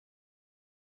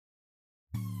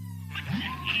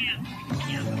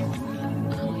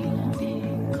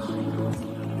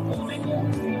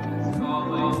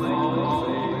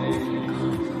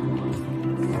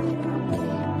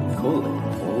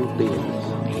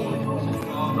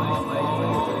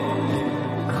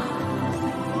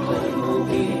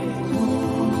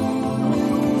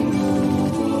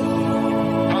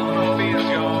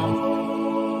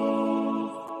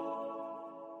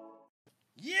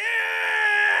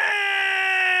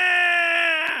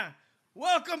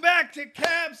Welcome back to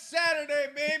Cab Saturday,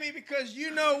 baby, because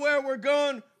you know where we're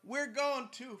going. We're going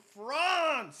to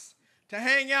France to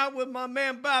hang out with my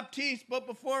man Baptiste. But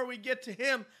before we get to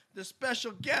him, the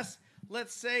special guest,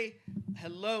 let's say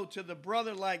hello to the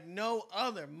brother like no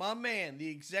other. My man, the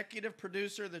executive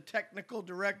producer, the technical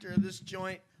director of this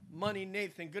joint, Money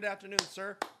Nathan. Good afternoon,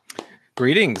 sir.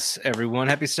 Greetings, everyone.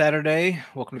 Happy Saturday.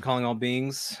 Welcome to Calling All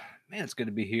Beings. Man, it's good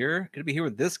to be here. Good to be here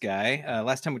with this guy.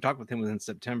 Last time we talked with him was in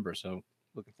September, so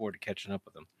looking forward to catching up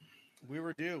with him. We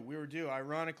were due.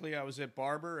 Ironically, I was at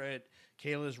Barber at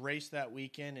Kayla's race that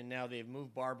weekend, and now they've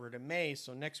moved Barber to May,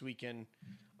 so next weekend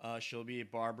she'll be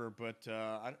at Barber. But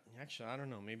I don't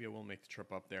know. Maybe I will make the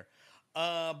trip up there.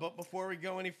 But before we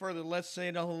go any further, let's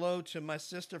say hello to my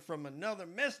sister from another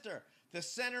mister, the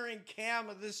centering cam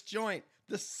of this joint,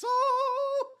 the soul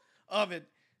of it.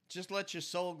 Just let your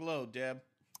soul glow, Deb.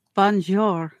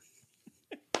 Bonjour.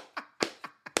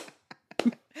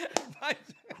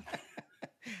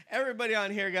 Everybody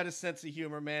on here got a sense of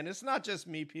humor, man. It's not just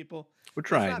me, people. We're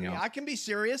trying, I can be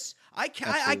serious. I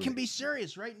can be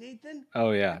serious, right, Nathan?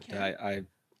 Oh yeah, I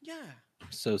yeah.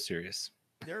 So serious.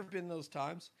 There have been those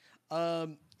times.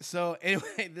 So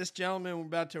anyway, this gentleman we're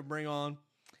about to bring on.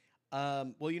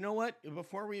 Well, you know what?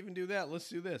 Before we even do that, let's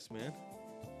do this, man.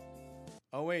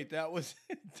 Oh wait, that was.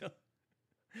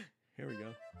 Here we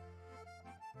go.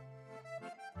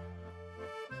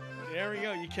 There we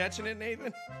go. You catching it,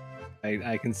 Nathan?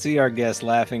 I can see our guest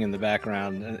laughing in the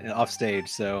background off stage,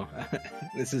 so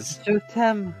this is... Je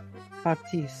t'aime,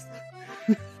 Baptiste.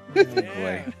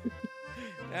 Boy.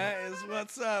 That is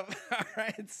what's up. All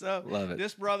right, so love it.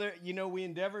 This brother, you know, we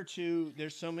endeavor to,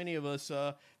 there's so many of us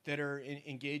that are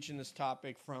engaged in this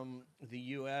topic from the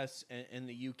U.S. and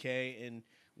the U.K., and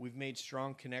we've made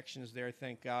strong connections there,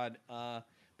 thank God.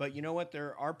 But you know what?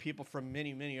 There are people from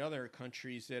many, many other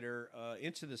countries that are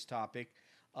into this topic.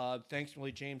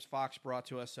 Thankfully, James Fox brought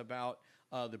to us about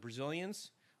the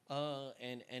Brazilians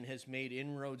and has made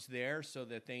inroads there so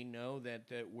that they know that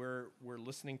we're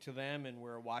listening to them and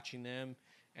we're watching them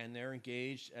and they're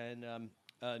engaged. And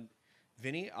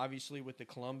Vinny, obviously, with the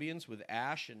Colombians, with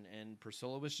Ash and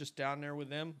Priscilla was just down there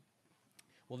with them.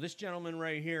 Well, this gentleman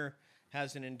right here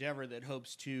has an endeavor that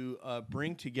hopes to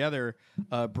bring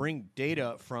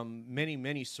data from many,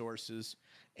 many sources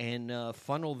and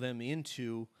funnel them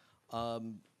into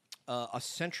a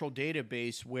central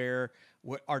database where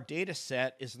our data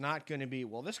set is not going to be,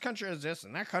 well, this country has this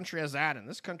and that country has that and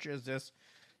this country has this.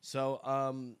 So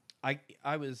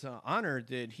I was honored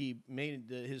that he made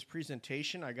his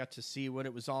presentation. I got to see what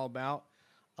it was all about.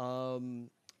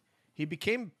 He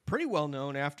became pretty well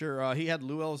known after he had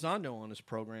Lou Elizondo on his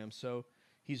program. So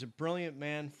he's a brilliant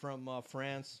man from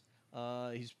France.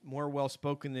 He's more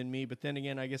well-spoken than me, but then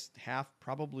again, I guess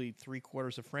probably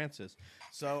 3/4 of France is.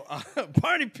 So,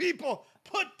 party people,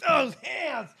 put those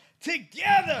hands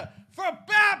together for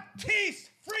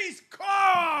Baptiste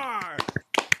Friscourt!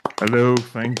 Hello,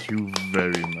 thank you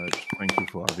very much. Thank you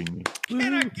for having me.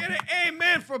 Can I get an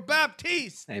amen for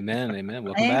Baptiste? Amen, amen.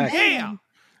 Welcome back. Yeah.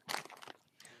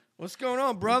 What's going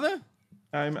on, brother?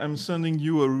 I'm sending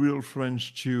you a real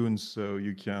French tune, so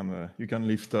you can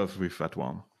lift off with that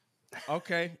one.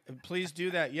 Okay, please do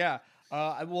that. Yeah.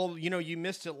 Well, you know, you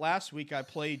missed it last week. I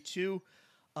played two.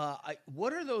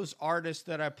 What are those artists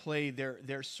that I played?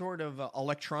 They're sort of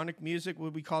electronic music.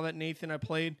 Would we call that, Nathan? I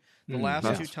played the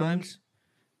last two times.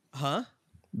 Huh?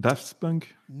 Daft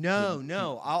Punk?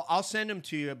 No. I'll send them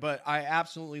to you. But I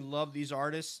absolutely love these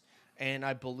artists, and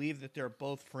I believe that they're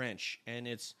both French. And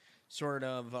it's sort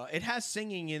of it has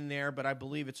singing in there, but I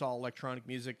believe it's all electronic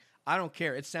music. I don't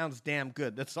care. It sounds damn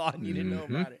good. That's all I need to know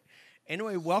about it.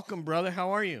 Anyway, welcome, brother. How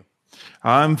are you?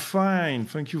 I'm fine.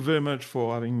 Thank you very much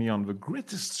for having me on the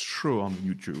greatest show on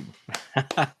YouTube.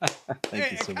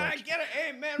 Thank you so much. I get it?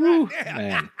 Amen right there.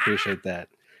 Man, appreciate that.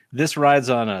 This rides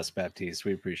on us, Baptiste.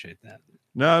 We appreciate that.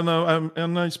 No,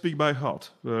 and I speak by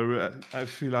heart. I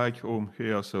feel like home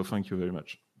here, so thank you very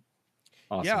much.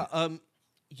 Awesome.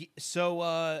 Yeah.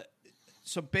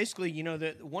 So basically, you know,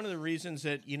 that one of the reasons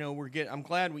that, you know, I'm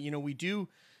glad we do.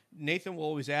 Nathan will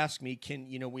always ask me,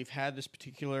 we've had this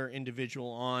particular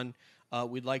individual on.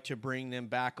 We'd like to bring them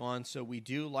back on. So we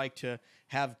do like to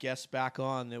have guests back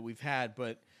on that we've had.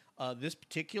 But this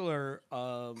particular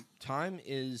time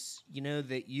is,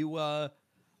 that you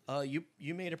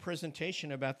made a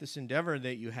presentation about this endeavor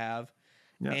that you have,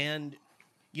 Yeah. and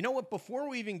you know what? Before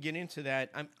we even get into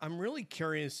that, I'm really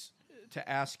curious to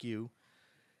ask you: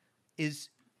 is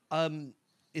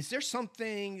there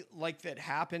something like that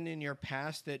happened in your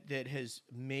past that has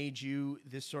made you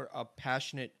this sort of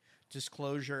passionate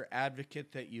disclosure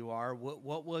advocate that you are?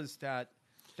 What was that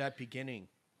beginning?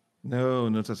 No,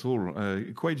 not at all.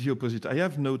 Quite the opposite. I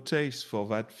have no taste for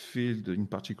that field in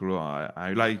particular.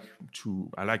 I like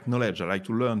knowledge. I like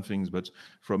to learn things, but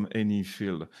from any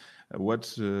field.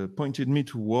 What pointed me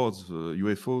towards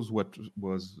UFOs? What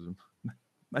was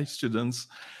my students?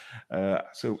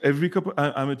 So every couple,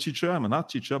 I'm a teacher. I'm an art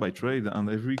teacher by trade, and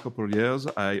every couple of years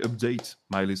I update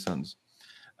my lessons.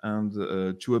 And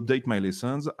to update my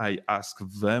lessons, I ask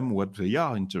them what they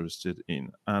are interested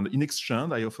in. And in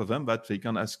exchange, I offer them that they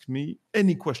can ask me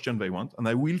any question they want, and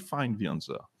I will find the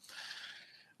answer.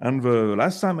 And the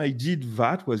last time I did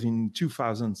that was in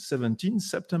 2017,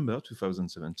 September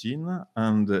 2017,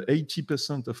 and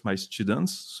 80% of my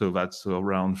students, so that's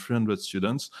around 300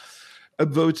 students,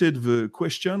 upvoted the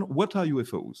question, what are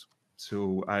UFOs?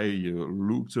 So I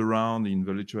looked around in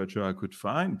the literature I could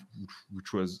find,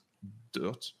 which was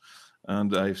dirt.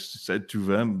 And I said to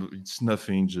them, it's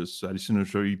nothing, just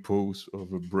hallucinatory pose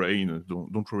of a brain.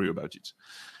 Don't worry about it.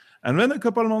 And then a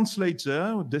couple months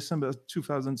later, December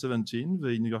 2017,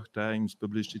 the New York Times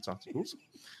published its articles.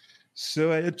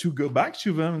 So I had to go back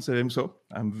to them and say, so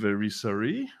I'm very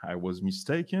sorry, I was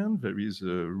mistaken. There is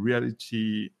a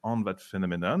reality on that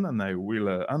phenomenon, and I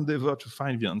will endeavor to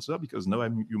find the answer because now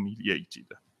I'm humiliated.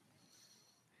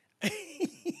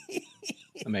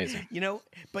 Amazing.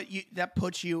 But that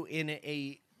puts you in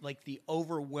the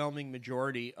overwhelming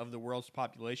majority of the world's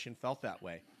population felt that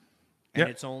way. And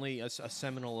it's only a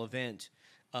seminal event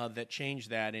that changed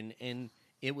that. And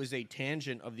it was a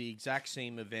tangent of the exact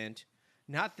same event.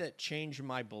 Not that changed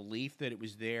my belief that it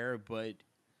was there, but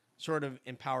sort of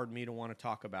empowered me to want to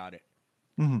talk about it.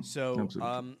 Mm-hmm. So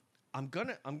I'm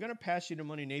gonna pass you to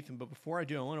Money Nathan, but before I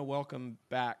do, I want to welcome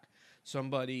back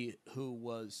somebody who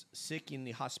was sick in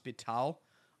the hospital.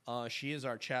 She is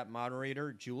our chat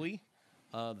moderator, Julie,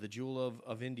 the Jewel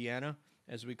of Indiana,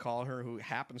 as we call her, who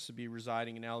happens to be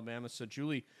residing in Alabama. So,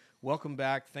 Julie, welcome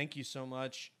back. Thank you so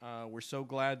much. We're so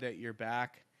glad that you're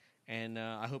back, and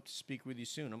I hope to speak with you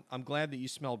soon. I'm glad that you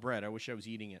smell bread. I wish I was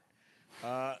eating it.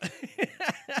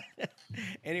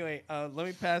 Anyway, let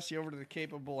me pass you over to the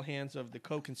capable hands of the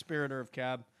co-conspirator of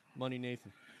CAB, Money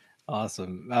Nathan.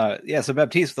 Awesome. So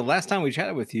Baptiste, the last time we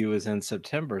chatted with you was in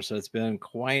September, so it's been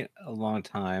quite a long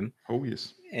time. Oh,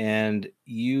 yes. And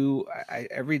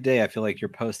every day I feel like you're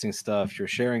posting stuff, you're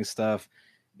sharing stuff.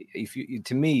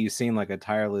 To me, you seem like a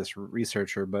tireless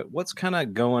researcher, but what's kind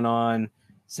of going on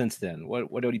since then?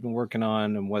 What have you been working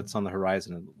on, and what's on the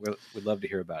horizon? We'd love to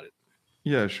hear about it.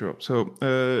 Yeah, sure. So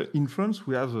in France,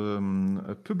 we have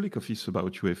a public office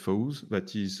about UFOs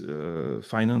that is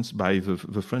financed by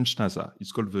the French NASA.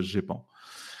 It's called the GEPAN.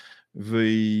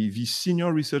 The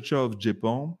senior researcher of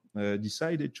GEPAN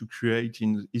decided to create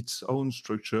in its own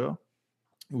structure,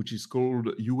 which is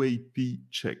called UAP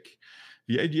Check.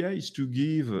 The idea is to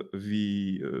give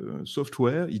the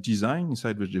software it designed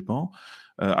inside the GEPAN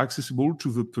accessible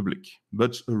to the public.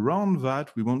 But around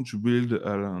that, we want to build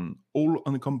an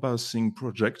all-encompassing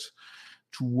project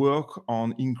to work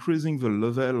on increasing the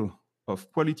level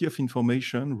of quality of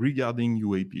information regarding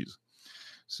UAPs.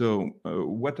 So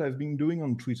what I've been doing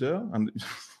on Twitter, and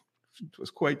it was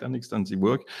quite an extensive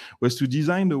work, was to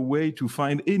design a way to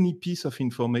find any piece of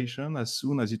information as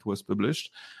soon as it was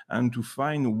published and to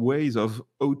find ways of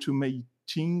automating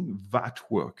that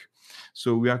work.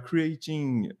 So we are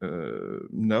creating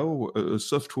now a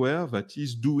software that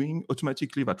is doing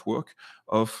automatically that work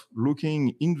of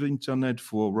looking in the internet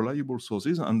for reliable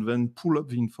sources and then pull up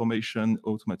the information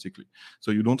automatically.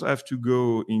 So you don't have to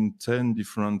go in 10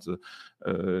 different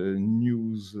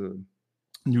news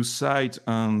sites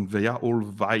and they are all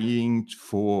vying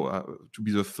for to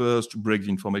be the first to break the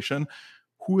information.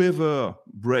 Whoever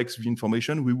breaks the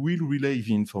information, we will relay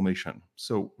the information.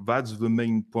 So that's the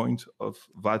main point of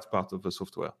that part of the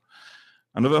software.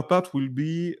 Another part will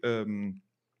be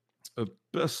a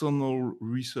personal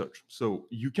research. So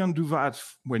you can do that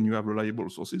when you have reliable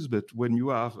sources, but when you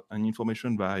have an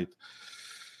information that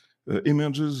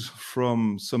emerges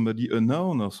from somebody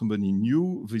unknown or somebody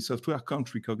new, the software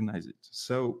can't recognize it.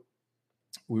 So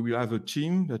we will have a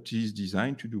team that is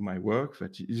designed to do my work,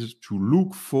 that is to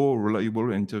look for reliable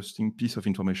and interesting piece of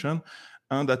information,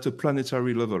 and at a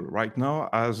planetary level. Right now,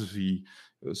 as the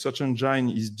search engine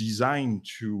is designed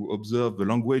to observe the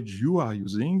language you are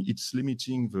using. It's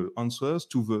limiting the answers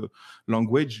to the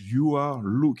language you are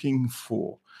looking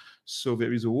for. So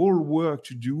there is a whole work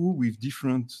to do with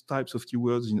different types of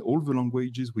keywords in all the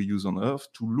languages we use on Earth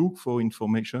to look for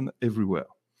information everywhere.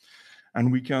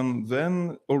 And we can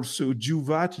then also do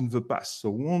that in the past. So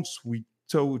once we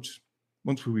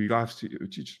have to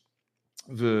teach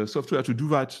the software to do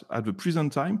that at the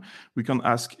present time, we can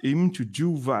ask him to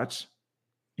do that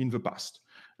in the past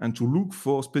and to look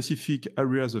for specific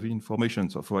areas of information.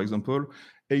 So for example,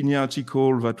 any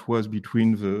article that was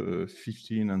between the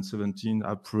 15 and 17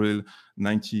 April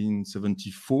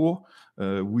 1974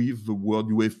 with the word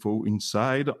UFO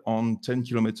inside on 10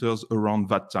 kilometers around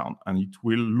that town, and it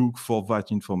will look for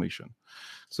that information.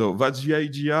 So that's the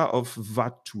idea of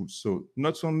that tool. So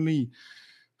not only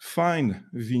find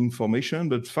the information,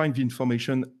 but find the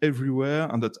information everywhere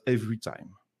and at every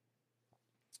time.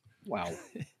 Wow.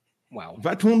 Wow.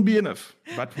 That won't be enough.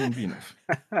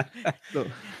 So,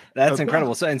 that's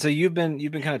incredible. So you've been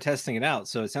kind of testing it out.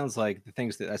 So it sounds like the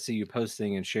things that I see you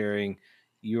posting and sharing,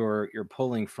 you're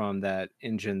pulling from that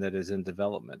engine that is in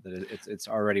development, that it's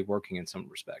already working in some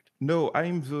respect. No,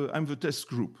 I'm the test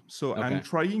group. So okay. I'm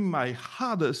trying my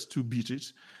hardest to beat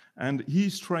it, and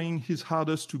he's trying his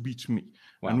hardest to beat me.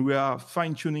 Wow. And we are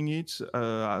fine-tuning it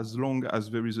as long as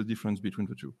there is a difference between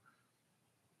the two.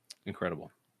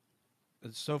 Incredible.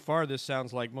 So far, this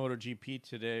sounds like MotoGP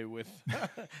today with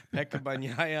Pecca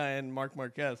Bagnaia and Marc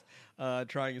Marquez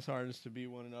trying his hardest to beat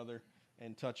one another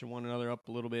and touching one another up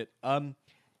a little bit.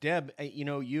 Deb,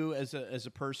 you as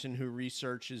a person who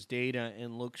researches data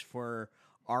and looks for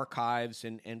archives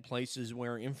and places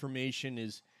where information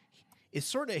is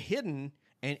sort of hidden,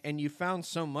 and you found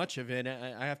so much of it,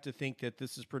 I have to think that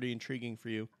this is pretty intriguing for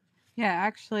you. Yeah,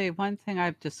 actually, one thing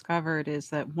I've discovered is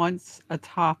that once a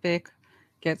topic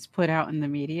gets put out in the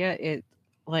media, it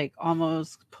like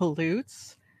almost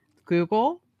pollutes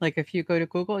Google. Like if you go to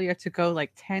Google, you have to go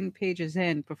like 10 pages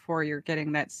in before you're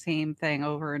getting that same thing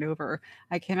over and over.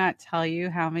 I cannot tell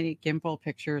you how many gimbal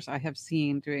pictures I have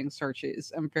seen doing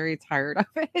searches. I'm very tired of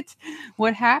it.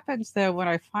 What happens though when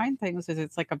I find things is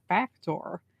it's like a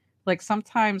backdoor. Like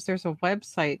sometimes there's a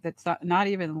website that's not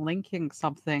even linking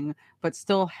something, but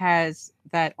still has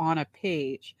that on a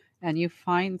page, and you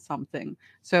find something.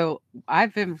 So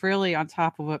I've been really on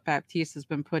top of what Baptiste has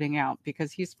been putting out,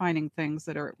 because he's finding things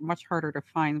that are much harder to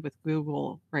find with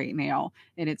Google right now,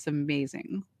 and it's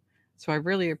amazing. So I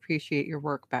really appreciate your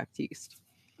work, Baptiste.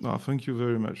 Oh, thank you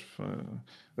very much.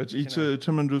 But it's a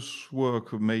tremendous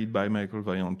work made by Michael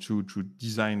Vaillant to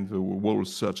design the whole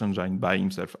search engine by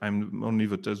himself. I'm only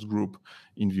the test group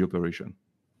in the operation.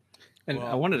 And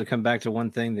I wanted to come back to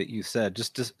one thing that you said,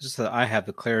 just so that I have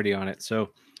the clarity on it. So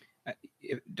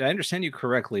did I understand you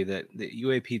correctly that the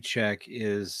UAP check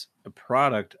is a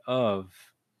product of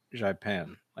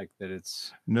Japan? Like that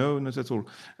it's... No, not at all.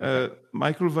 Okay.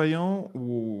 Michael Vaillant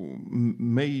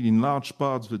made in large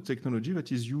parts the technology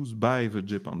that is used by the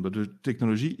Japan, but the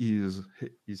technology is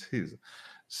his.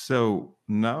 So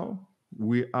now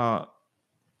we are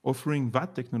offering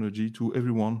that technology to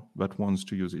everyone that wants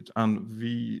to use it. And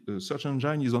the search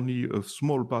engine is only a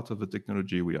small part of the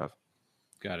technology we have.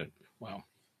 Got it. Wow.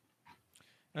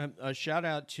 A shout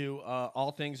out to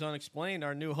All Things Unexplained.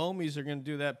 Our new homies are going to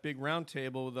do that big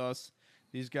roundtable with us.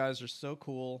 These guys are so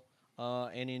cool.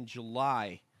 And in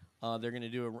July, they're going to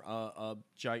do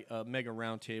a mega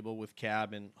roundtable with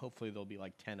Cab, and hopefully there'll be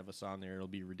like 10 of us on there. It'll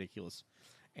be ridiculous.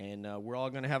 And we're all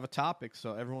going to have a topic,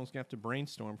 so everyone's going to have to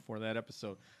brainstorm for that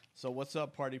episode. So what's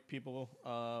up, party people?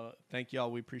 Thank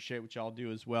y'all. We appreciate what y'all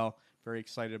do as well. Very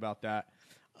excited about that.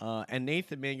 And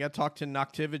Nathan, man, you got to talk to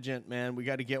Noctivigent, man. We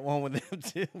got to get one with them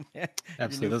too, man.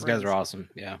 Absolutely, those guys are awesome.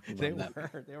 Yeah, they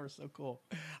were so cool.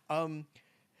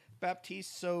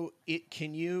 Baptiste, so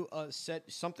can you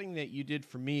set something that you did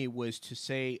for me was to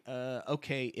say,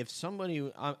 okay, if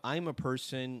somebody, I'm a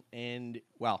person, and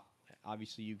well,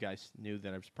 obviously you guys knew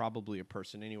that I was probably a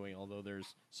person anyway, although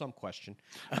there's some question.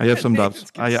 I have some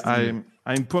doubts.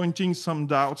 I'm pointing some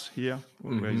doubts here.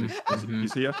 Where is it?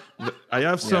 Is here? I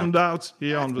have some doubts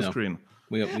here on the screen.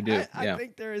 We do. Yeah. I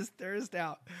think there is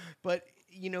doubt, but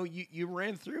you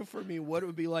ran through for me what it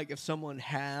would be like if someone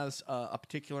has a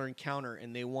particular encounter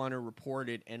and they want to report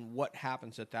it, and what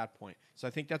happens at that point. So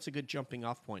I think that's a good jumping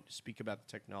off point to speak about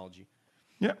the technology.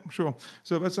 Yeah, sure.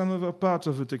 So that's another part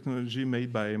of the technology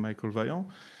made by Michael Vaillant.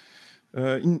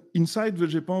 Inside the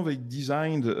Japan, they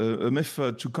designed a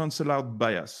method to cancel out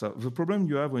bias. So the problem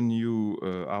you have when you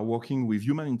are working with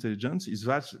human intelligence is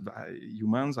that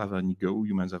humans have an ego,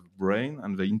 humans have a brain,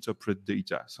 and they interpret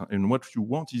data. So, and what you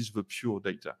want is the pure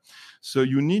data. So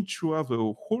you need to have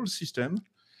a whole system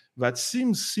that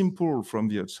seems simple from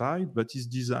the outside, but is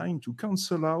designed to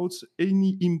cancel out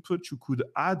any input you could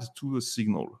add to a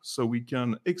signal. So we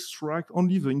can extract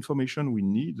only the information we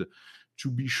need to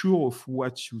be sure of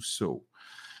what you saw.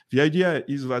 The idea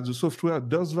is that the software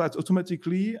does that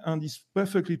automatically and is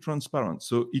perfectly transparent.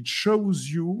 So it shows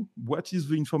you what is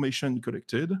the information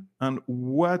collected and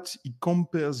what it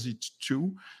compares it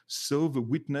to, so the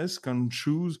witness can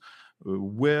choose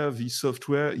where the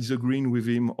software is agreeing with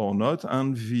him or not,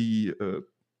 and the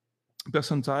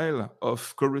percentile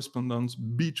of correspondence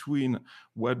between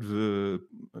what the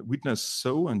witness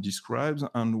saw and describes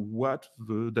and what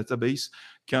the database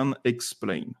can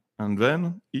explain. And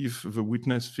then if the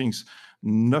witness thinks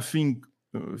nothing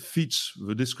fits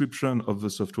the description of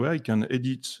the software, he can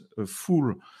edit a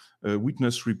full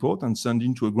witness report and send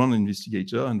it to a ground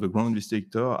investigator, and the ground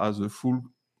investigator has a full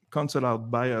cancel out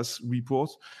bias report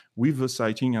with the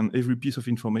citing and every piece of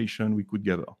information we could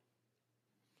gather.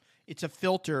 It's a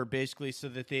filter, basically, so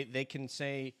that they can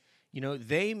say,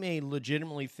 they may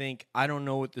legitimately think, I don't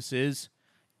know what this is,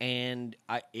 and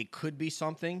it could be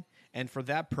something. And for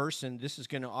that person, this is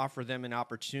going to offer them an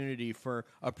opportunity for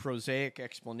a prosaic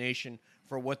explanation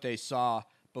for what they saw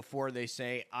before they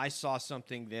say, I saw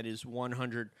something that is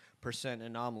 100%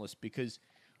 anomalous, because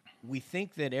we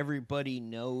think that everybody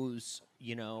knows,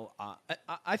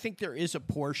 I think there is a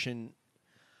portion,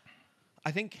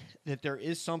 I think that there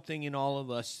is something in all of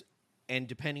us, and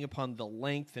depending upon the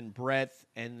length and breadth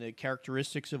and the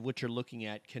characteristics of what you're looking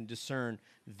at, can discern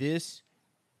this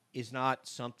is not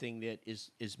something that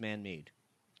is man-made.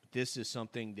 This is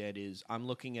something that is, I'm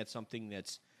looking at something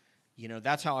that's,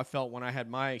 that's how I felt when I had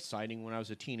my sighting when I was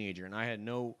a teenager, and I had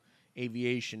no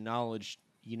aviation knowledge,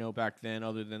 back then,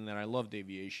 other than that I loved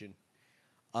aviation.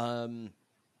 Some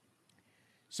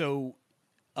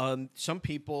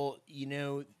people,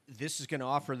 this is going to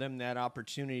offer them that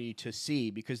opportunity to see,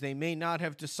 because they may not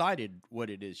have decided what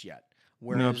it is yet.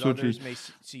 Whereas others may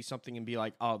see something and be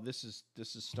like, "Oh, this is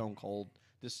stone cold.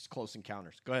 This is Close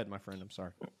Encounters." Go ahead, my friend. I'm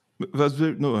sorry. That's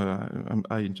very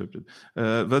I interrupted.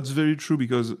 That's very true,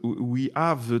 because we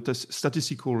have the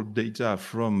statistical data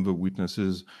from the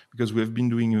witnesses, because we have been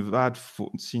doing that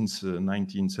since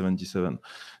 1977.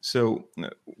 So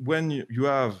when you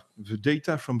have the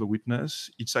data from the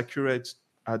witness, it's accurate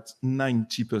at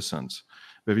 90%.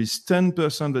 There is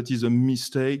 10% that is a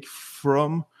mistake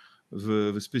from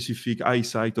the specific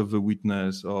eyesight of the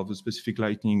witness or the specific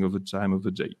lighting of the time of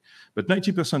the day. But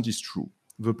 90% is true.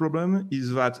 The problem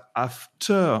is that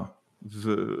after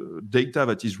the data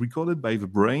that is recorded by the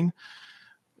brain,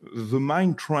 the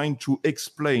mind trying to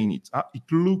explain it.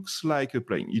 It looks like a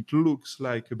plane, it looks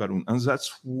like a balloon. And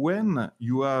that's when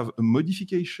you have a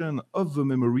modification of the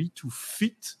memory to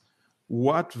fit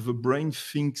what the brain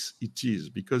thinks it is,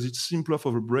 because it's simpler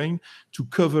for the brain to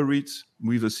cover it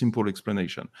with a simple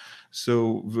explanation.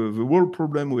 So the whole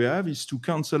problem we have is to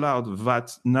cancel out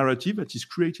that narrative that is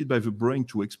created by the brain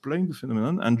to explain the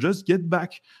phenomenon, and just get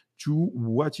back to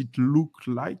what it looked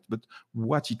like, but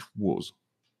what it was.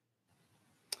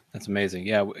 That's amazing.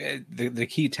 Yeah, the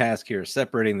key task here is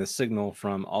separating the signal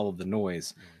from all of the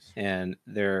noise. And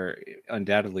there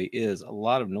undoubtedly is a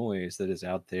lot of noise that is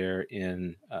out there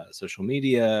in social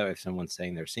media. If someone's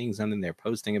saying they're seeing something, they're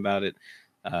posting about it.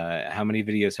 How many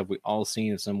videos have we all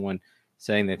seen of someone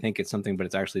saying they think it's something, but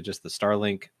it's actually just the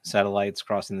Starlink satellites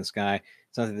crossing the sky?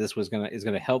 Something this is going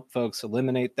to help folks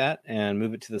eliminate that and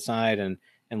move it to the side, and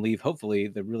leave, hopefully,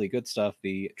 the really good stuff,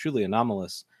 the truly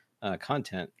anomalous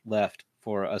content left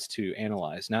for us to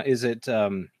analyze. Now, is it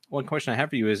one question I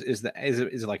have for you is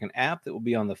it like an app that will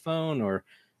be on the phone or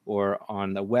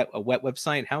on a web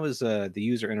website? How is the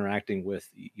user interacting with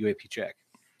UAP Check?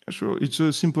 Sure. It's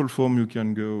a simple form. You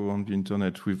can go on the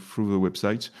internet through the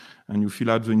website, and you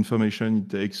fill out the information. It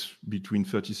takes between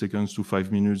 30 seconds to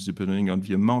 5 minutes, depending on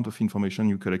the amount of information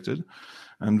you collected.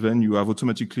 And then you have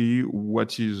automatically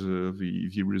what is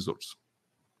the results.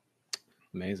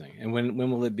 Amazing. And when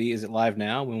will it be? Is it live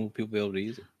now? When will people be able to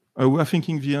use it? We are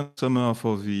thinking the end of summer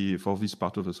for this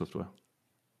part of the software.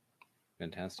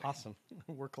 Fantastic. Awesome.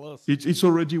 We're close. It's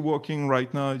already working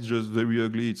right now. It's just very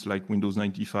ugly. It's like Windows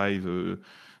 95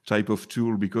 type of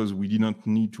tool, because we did not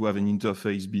need to have an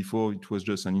interface before. It was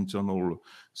just an internal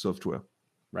software.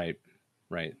 Right.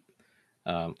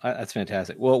 That's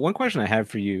fantastic. Well, one question I have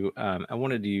for you, I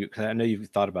wanted you, because I know you've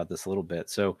thought about this a little bit.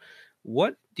 So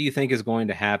what do you think is going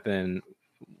to happen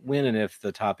when and if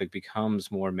the topic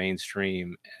becomes more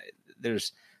mainstream?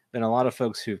 There's been a lot of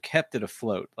folks who've kept it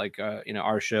afloat, like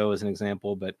our show is an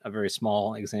example, but a very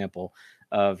small example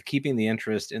of keeping the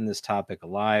interest in this topic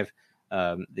alive.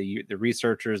 The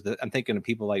researchers, I'm thinking of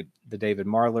people like the David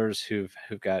Marlers who've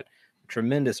got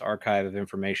tremendous archive of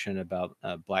information about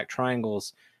black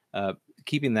triangles,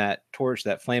 keeping that torch,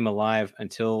 that flame alive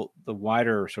until the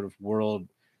wider sort of world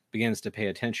begins to pay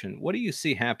attention. What do you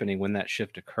see happening when that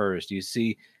shift occurs? Do you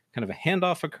see kind of a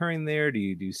handoff occurring there? Do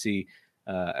you see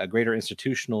a greater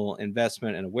institutional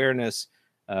investment and awareness?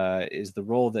 Is the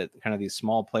role that kind of these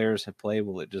small players have played,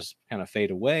 will it just kind of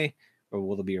fade away, or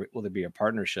will there be a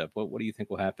partnership? What do you think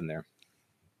will happen there?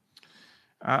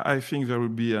 I think there will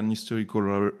be an historical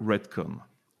retcon.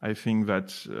 I think that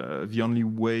the only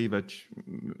way that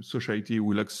society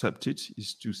will accept it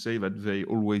is to say that they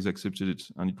always accepted it,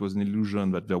 and it was an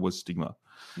illusion that there was stigma.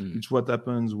 It's what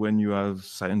happens when you have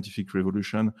scientific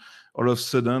revolution. All of a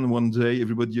sudden, one day,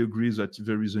 everybody agrees that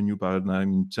there is a new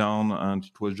paradigm in town, and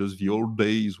it was just the old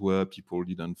days where people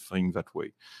didn't think that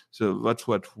way. So that's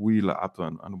what will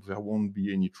happen, and there won't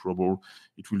be any trouble.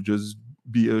 It will just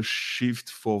be a shift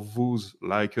for those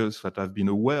like us that have been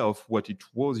aware of what it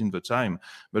was in the time.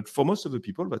 But for most of the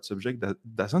people, that subject that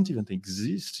doesn't even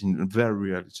exist in their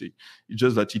reality. It's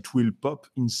just that it will pop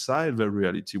inside their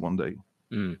reality one day.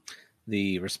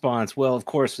 The response, well, of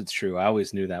course it's true. I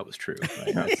always knew that was true.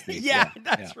 Right?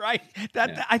 That's right.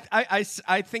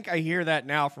 I think I hear that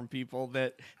now from people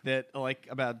that like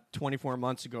about 24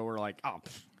 months ago were like, oh,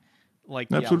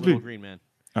 Absolutely. Little green man.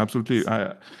 Absolutely.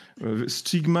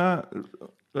 Stigma,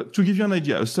 to give you an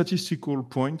idea, a statistical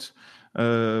point,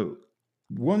 1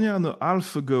 year and a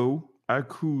half ago, I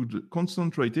could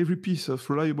concentrate every piece of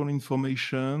reliable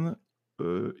information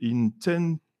in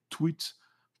 10 tweets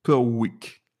per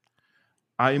week.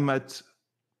 I'm at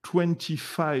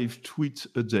 25 tweets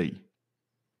a day.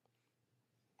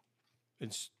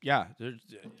 It's right.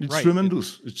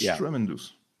 Tremendous. It's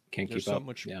tremendous. Can't There's keep so up.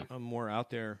 much more out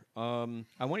there. I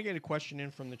want to get a question in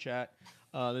from the chat.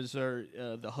 These are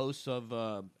the hosts of,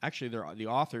 actually, they're the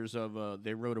authors of,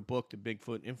 they wrote a book, The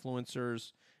Bigfoot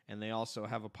Influencers, and they also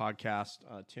have a podcast,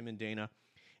 Tim and Dana.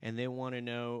 And they want to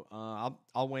know,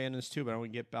 I'll weigh in this too, but I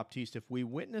want to get Baptiste. If we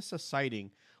witness a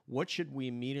sighting, what should we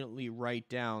immediately write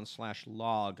down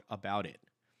 /log about it?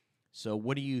 So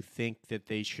what do you think that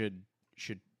they should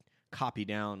copy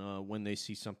down when they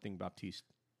see something, Baptiste?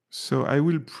 So I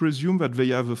will presume that they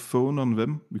have a phone on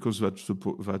them, because that's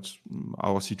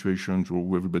our situation,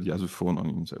 where everybody has a phone on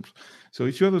themselves. So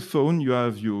if you have a phone, you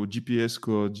have your GPS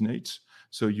coordinates.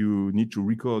 So you need to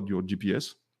record your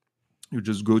GPS. You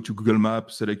just go to Google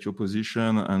Maps, select your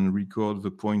position, and record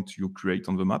the point you create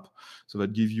on the map. So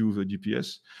that gives you the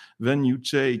GPS. Then you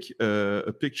take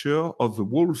a picture of the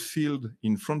whole field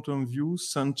in front of you,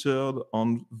 centered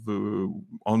on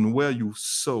where you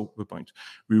saw the point.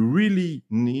 We really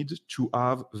need to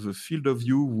have the field of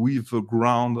view with the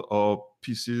ground or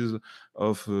pieces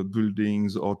of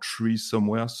buildings or trees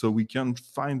somewhere, so we can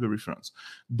find the reference.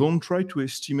 Don't try to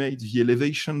estimate the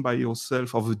elevation by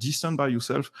yourself or the distance by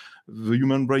yourself. The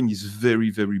human brain is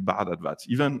very, very bad at that.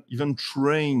 Even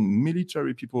trained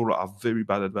military people are very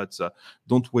bad at that. So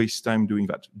don't waste time doing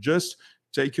that. Just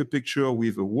take a picture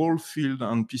with a whole field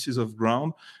and pieces of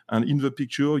ground, and in the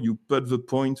picture you put the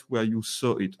point where you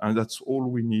saw it, and that's all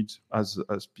we need as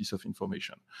piece of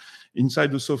information.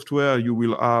 Inside the software, you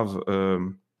will have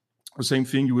the same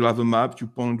thing. You will have a map. You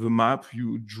point the map.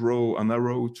 You draw an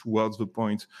arrow towards the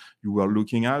point you were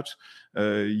looking at.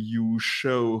 You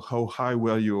show how high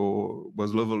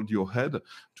was leveled your head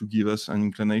to give us an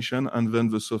inclination, and then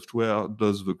the software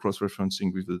does the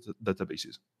cross-referencing with the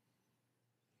databases.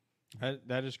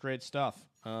 That is great stuff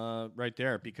right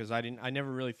there, because I never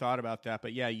really thought about that.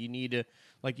 But yeah, you need to,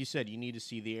 like you said, you need to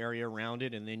see the area around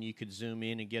it, and then you could zoom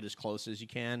in and get as close as you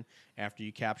can after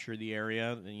you capture the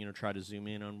area, and try to zoom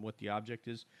in on what the object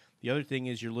is. The other thing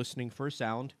is you're listening for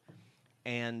sound,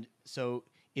 and so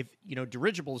if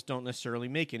dirigibles don't necessarily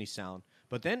make any sound,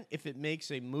 but then if it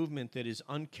makes a movement that is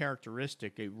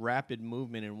uncharacteristic, a rapid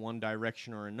movement in one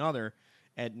direction or another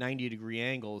at 90-degree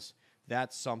angles,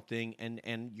 that's something,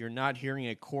 and you're not hearing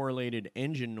a correlated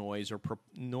engine noise or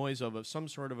noise of some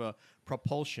sort of a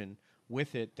propulsion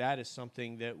with it, that is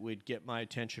something that would get my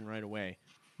attention right away.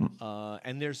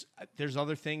 And there's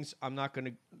other things I'm not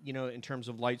going to, in terms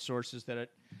of light sources that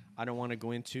I don't want to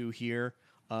go into here,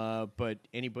 but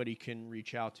anybody can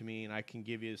reach out to me, and I can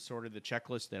give you sort of the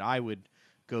checklist that I would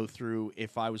go through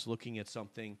if I was looking at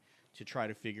something to try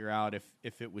to figure out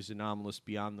if it was anomalous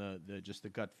beyond the just the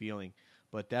gut feeling.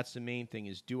 But that's the main thing,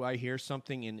 is do I hear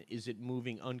something, and is it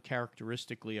moving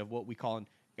uncharacteristically of what we call an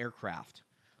aircraft,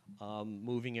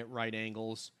 moving at right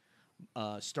angles,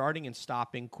 starting and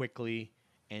stopping quickly,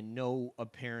 and no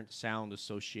apparent sound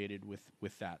associated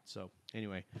with that. So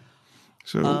anyway.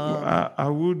 So I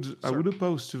would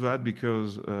oppose to that,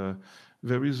 because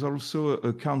there is also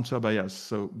a counter bias.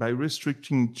 So by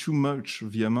restricting too much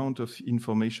the amount of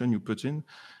information you put in,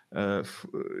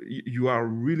 you are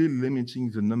really limiting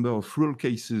the number of real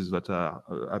cases that are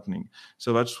happening.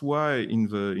 So that's why in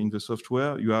the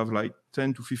software you have like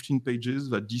 10 to 15 pages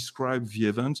that describe the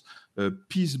event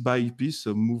piece by piece,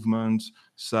 so movement,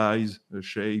 size,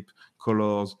 shape,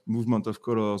 colors, movement of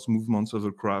colors, movements of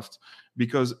the craft,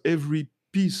 because every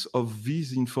piece of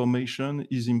this information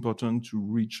is important to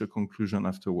reach a conclusion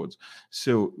afterwards.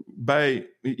 So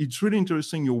it's really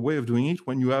interesting your way of doing it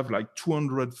when you have like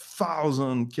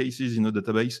 200,000 cases in a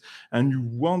database and you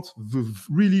want the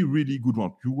really, really good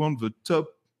one. You want the top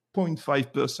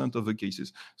 0.5% of the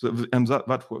cases. And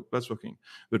that's working.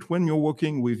 But when you're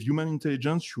working with human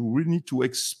intelligence, you really need to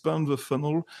expand the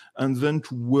funnel and then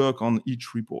to work on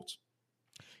each report.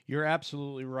 You're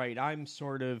absolutely right. I'm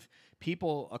sort of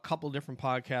a couple different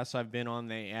podcasts I've been on,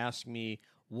 they ask me,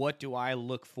 what do I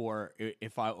look for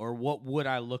or what would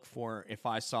I look for if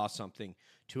I saw something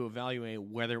to evaluate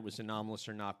whether it was anomalous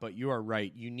or not. But you are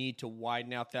right. You need to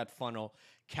widen out that funnel,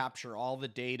 capture all the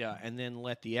data, and then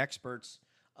let the experts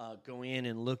go in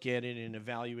and look at it and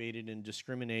evaluate it and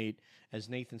discriminate, as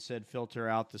Nathan said, filter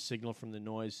out the signal from the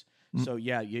noise. So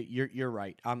yeah, you're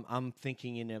right. I'm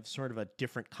thinking in a sort of a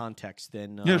different context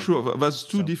than. Yeah, sure. That's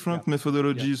two different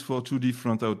methodologies for two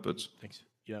different outputs. Thanks.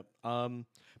 Yep.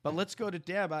 But let's go to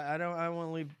Deb. I want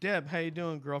to leave Deb. How you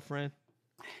doing, girlfriend?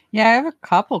 Yeah, I have a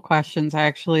couple questions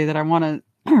actually that I want to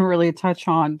really touch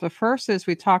on. The first is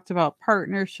we talked about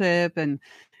partnership and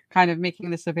kind of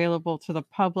making this available to the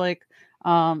public.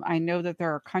 I know that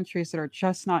there are countries that are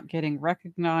just not getting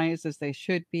recognized as they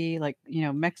should be. Like,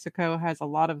 Mexico has a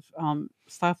lot of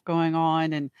stuff going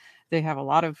on, and they have a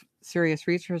lot of serious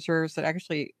researchers that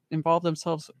actually involve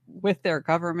themselves with their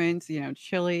governments,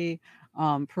 Chile,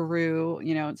 Peru,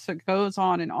 so it goes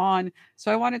on and on.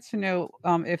 So I wanted to know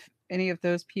if any of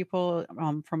those people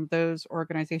from those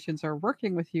organizations are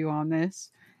working with you on this.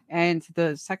 And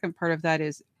the second part of that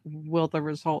is, will the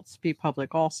results be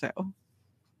public also?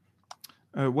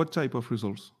 What type of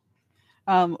results?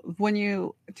 When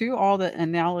you do all the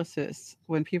analysis,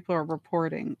 when people are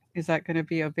reporting, is that going to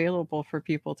be available for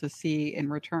people to see in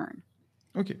return?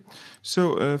 Okay.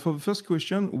 So for the first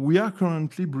question, we are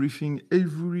currently briefing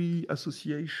every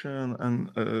association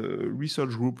and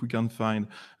research group we can find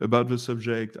about the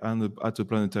subject and at a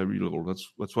planetary level.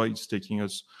 That's why it's taking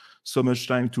us so much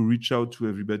time to reach out to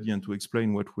everybody and to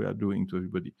explain what we are doing to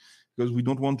everybody, because we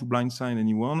don't want to blindside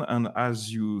anyone. And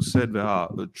as you said, there are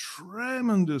a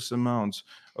tremendous amount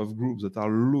of groups that are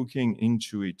looking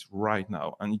into it right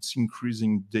now, and it's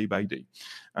increasing day by day.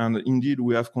 And indeed,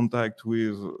 we have contact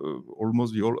with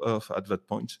almost the whole Earth at that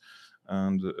point,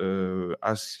 and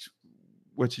ask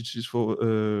what it is for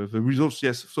the results.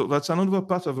 Yes, so that's another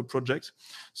part of the project.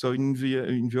 So in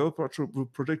the other part of the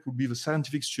project will be the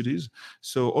scientific studies.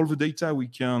 So all the data we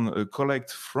can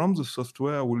collect from the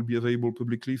software will be available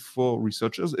publicly for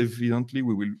researchers. Evidently,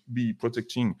 we will be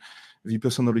protecting the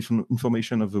personal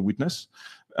information of the witness.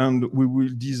 And we will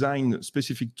design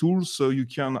specific tools so you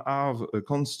can have a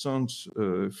constant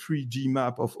 3D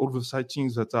map of all the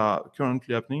sightings that are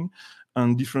currently happening,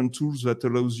 and different tools that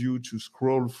allows you to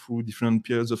scroll through different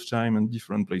periods of time and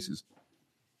different places.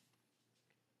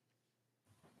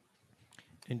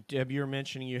 And Deb, you were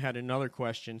mentioning you had another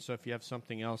question, so if you have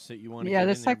something else that you want to Yeah, get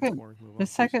the in there second before we move on, the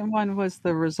second one was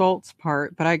the results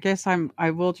part, but I guess I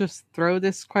will just throw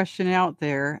this question out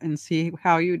there and see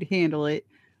how you'd handle it.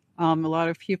 A lot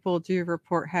of people do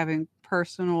report having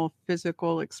personal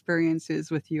physical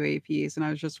experiences with UAPs, and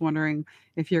I was just wondering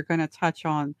if you're going to touch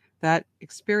on that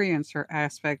experiencer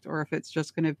aspect or if it's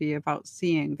just going to be about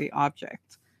seeing the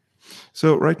object.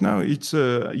 So right now it's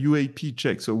a UAP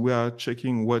check. So we are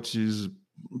checking what is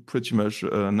pretty much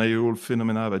an aerial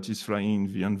phenomena that is flying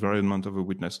in the environment of a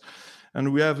witness.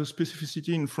 And we have a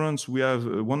specificity in France. We have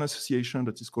one association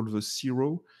that is called the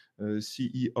CERO,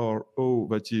 CERO,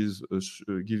 that is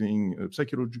giving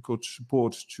psychological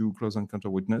support to close encounter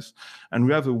witness. And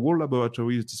we have a whole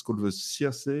laboratory that is called the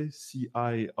CIRCE,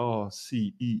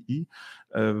 CIRCEE,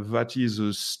 that is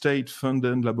a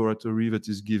state-funded laboratory that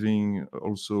is giving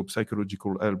also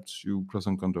psychological help to close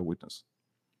encounter witness.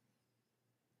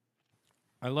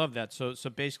 I love that. So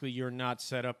basically, you're not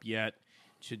set up yet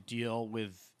to deal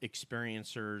with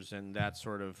experiencers and that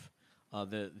sort of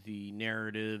the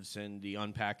narratives and the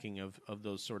unpacking of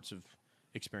those sorts of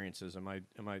experiences.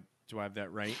 Do I have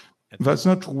that right? That's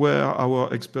not where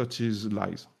our expertise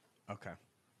lies. Okay.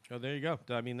 Oh, there you go.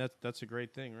 I mean, that's a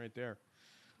great thing right there.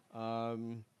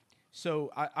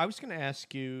 So I was going to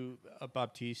ask you,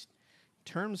 Baptiste,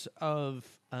 in terms of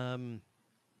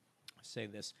say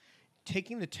this,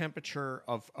 taking the temperature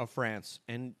of France,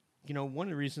 and one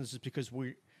of the reasons is because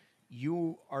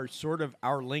you are sort of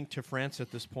our link to France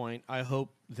at this point. I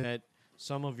hope that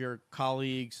some of your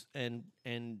colleagues and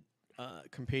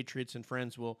compatriots and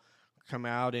friends will come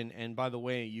out, and by the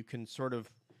way, you can sort of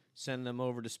send them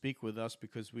over to speak with us,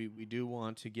 because we do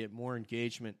want to get more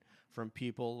engagement from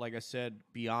people, like I said,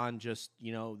 beyond just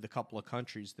the couple of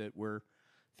countries that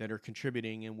are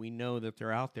contributing, and we know that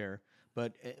they're out there.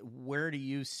 But where do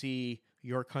you see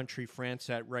your country, France,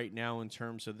 at right now in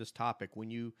terms of this topic?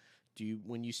 When you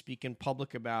speak in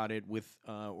public about it with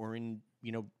or in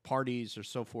parties or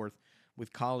so forth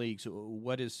with colleagues,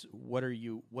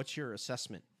 what's your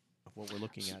assessment of what we're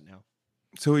looking at now?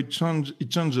 So it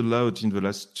changed a lot in the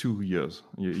last 2 years.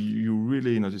 You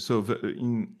really notice. So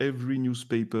in every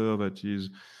newspaper that is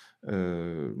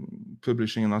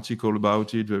publishing an article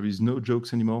about it, there is no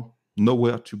jokes anymore,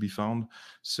 nowhere to be found.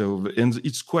 So, and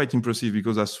it's quite impressive,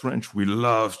 because as French, we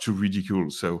love to ridicule.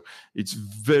 So it's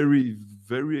very,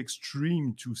 very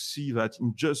extreme to see that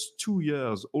in just 2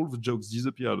 years, all the jokes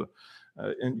disappeared.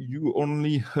 And you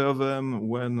only hear them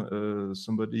when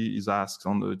somebody is asked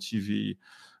on the TV,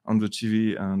 and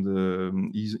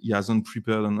he hasn't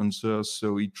prepared an answer,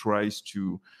 so he tries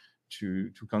to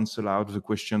cancel out the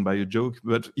question by a joke.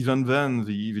 But even then,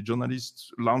 the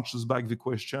journalist launches back the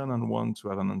question and wants to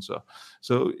have an answer.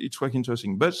 So it's quite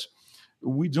interesting. But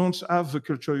we don't have the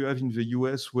culture you have in the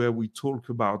US, where we talk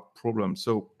about problems.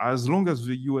 So as long as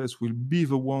the US will be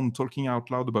the one talking out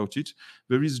loud about it,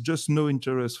 there is just no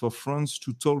interest for France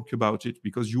to talk about it,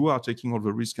 because you are taking all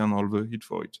the risk and all the hit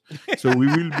for it. So we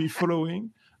will be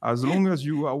following, as long as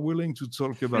you are willing to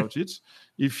talk about it.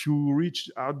 If you reach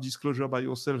out disclosure by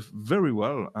yourself, very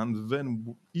well. And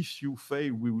then if you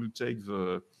fail, we will take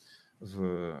the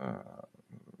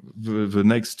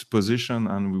next position,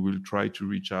 and we will try to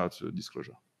reach out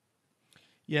disclosure.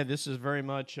 Yeah, this is very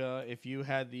much if you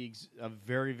had a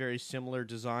very, very similar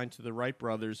design to the Wright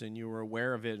brothers and you were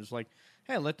aware of it, it's like,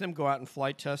 hey, let them go out and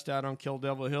flight test out on Kill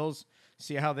Devil Hills,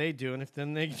 see how they do, and if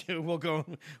then they do, we'll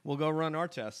go run our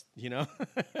test. Yeah,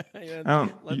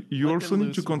 you also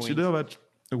need to consider that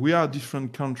we are a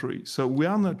different country, so we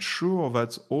are not sure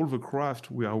that all the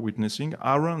craft we are witnessing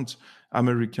aren't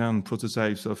American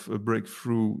prototypes of a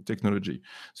breakthrough technology.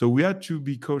 So we have to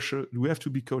be cautious. We have to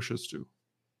be cautious too.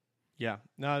 Yeah,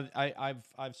 no,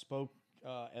 I've spoke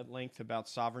at length about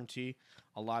sovereignty.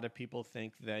 A lot of people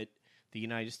think that the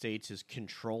United States is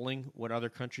controlling what other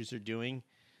countries are doing,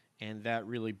 and that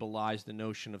really belies the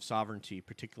notion of sovereignty,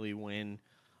 particularly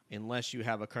unless you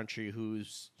have a country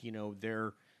whose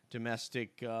their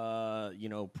domestic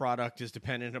product is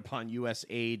dependent upon U.S.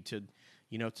 aid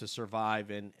to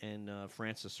survive, and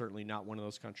France is certainly not one of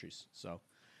those countries. So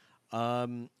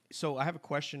I have a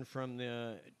question from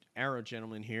the Arrow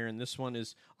gentleman here, and this one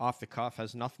is off the cuff,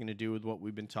 has nothing to do with what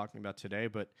we've been talking about today,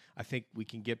 but I think we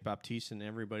can get Baptiste and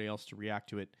everybody else to react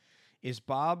to it. Is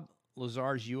Bob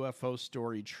Lazar's UFO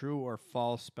story true or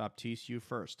false? Baptiste, you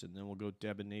first, and then we'll go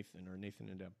Deb and Nathan, or Nathan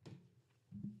and Deb.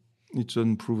 It's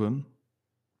unproven.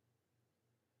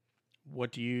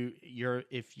 What do your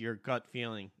gut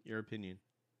feeling, your opinion?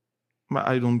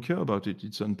 I don't care about it.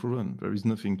 It's unproven. There is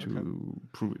nothing to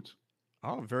prove it.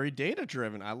 Oh, very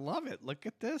data-driven. I love it. Look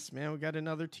at this, man. We got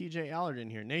another TJ Allard in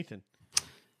here. Nathan.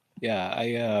 Yeah,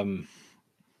 I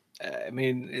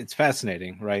mean, it's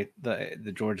fascinating, right?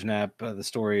 The George Knapp, the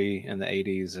story in the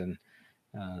 80s, and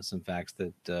some facts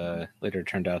that later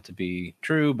turned out to be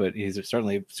true, but he's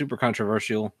certainly a super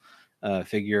controversial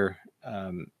figure.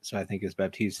 So I think, as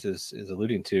Baptiste is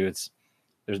alluding to,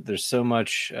 there's so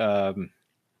much...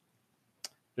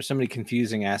 there's so many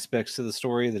confusing aspects to the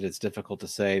story that it's difficult to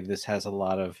say this has a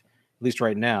lot of, at least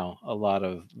right now, a lot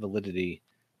of validity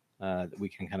that we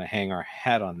can kind of hang our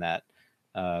hat on that.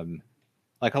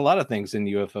 Like a lot of things in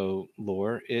UFO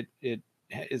lore, it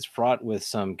is fraught with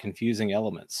some confusing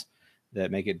elements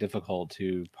that make it difficult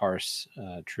to parse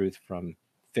truth from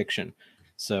fiction.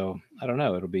 So I don't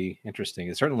know. It'll be interesting.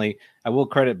 And certainly, I will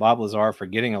credit Bob Lazar for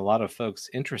getting a lot of folks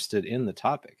interested in the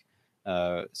topic.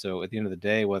 So at the end of the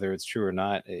day, whether it's true or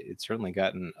not, it's certainly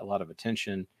gotten a lot of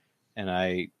attention, and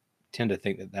I tend to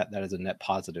think that is a net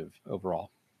positive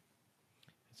overall.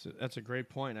 That's a great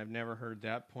point. I've never heard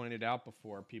that pointed out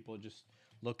before. People just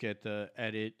look at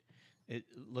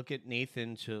look at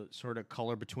Nathan to sort of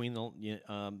color between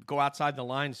go outside the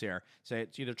lines there. Say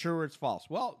it's either true or it's false.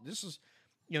 Well, this is,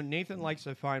 Nathan likes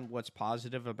to find what's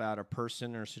positive about a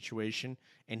person or a situation,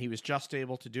 and he was just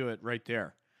able to do it right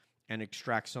there and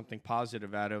extract something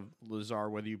positive out of Lazar,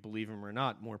 whether you believe him or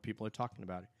not. More people are talking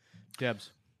about it.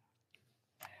 Debs.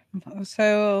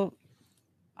 So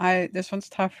This one's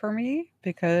tough for me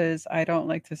because I don't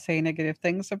like to say negative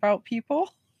things about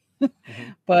people. Hmm.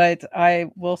 But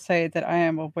I will say that I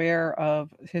am aware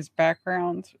of his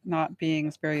background not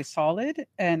being very solid,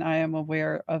 and I am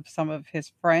aware of some of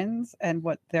his friends and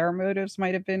what their motives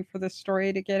might have been for the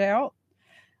story to get out.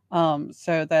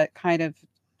 So that kind of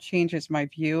changes my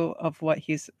view of what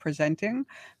he's presenting.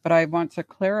 But I want to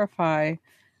clarify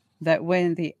that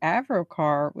when the Avro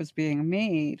car was being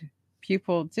made,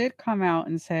 people did come out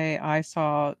and say, I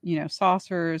saw,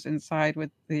 saucers inside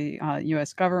with the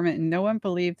US government, and no one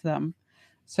believed them.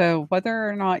 So whether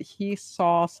or not he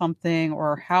saw something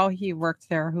or how he worked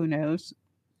there, who knows?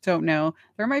 Don't know.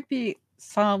 There might be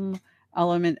some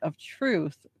element of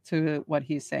truth to what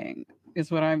he's saying,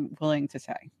 is what I'm willing to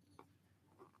say.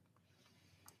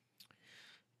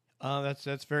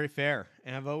 That's very fair.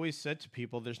 And I've always said to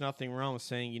people, there's nothing wrong with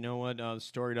saying, you know what, the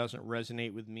story doesn't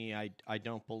resonate with me. I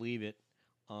don't believe it.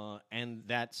 And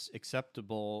that's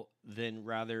acceptable than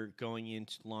rather going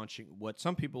into launching. What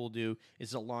some people will do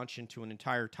is they'll launch into an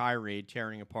entire tirade,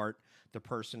 tearing apart the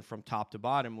person from top to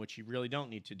bottom, which you really don't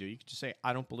need to do. You can just say,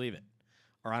 I don't believe it,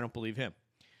 or I don't believe him.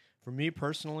 For me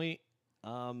personally,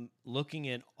 looking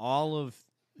at all of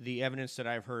the evidence that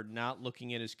I've heard, not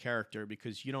looking at his character,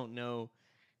 because you don't know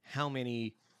how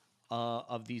many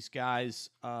of these guys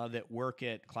that work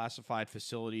at classified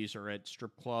facilities or at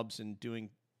strip clubs and doing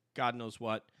God knows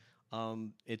what.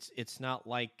 It's not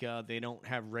like they don't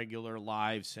have regular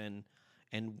lives, and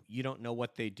you don't know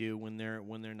what they do when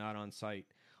they're not on site.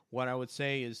 What I would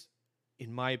say is,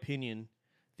 in my opinion,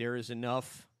 there is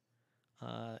enough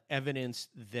evidence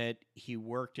that he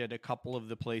worked at a couple of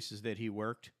the places that he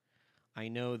worked. I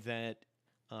know that,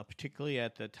 particularly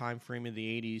at the time frame of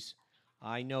the 80s,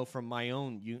 I know from my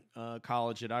own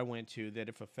college that I went to that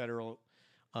if a federal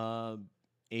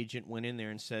agent went in there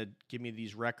and said, "Give me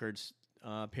these records,"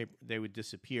 they would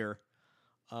disappear.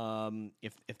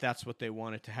 If that's what they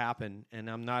wanted to happen,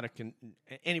 and I'm not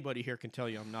anybody here can tell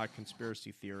you I'm not a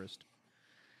conspiracy theorist.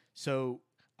 So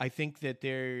I think that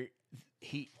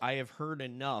I have heard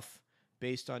enough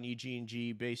based on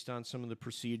EG&G, based on some of the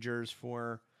procedures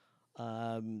for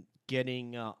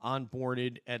getting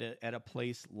onboarded at a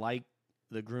place like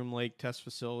the Groom Lake Test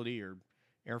Facility or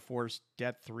Air Force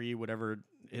Det 3, whatever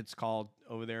it's called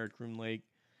over there at Groom Lake.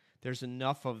 There's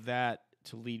enough of that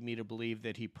to lead me to believe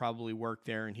that he probably worked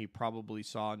there and he probably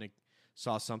saw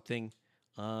something.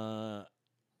 And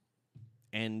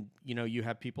you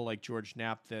have people like George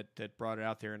Knapp that brought it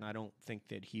out there, and I don't think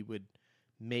that he would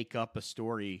make up a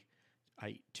story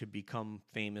to become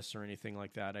famous or anything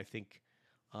like that. I think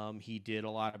he did a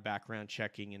lot of background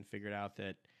checking and figured out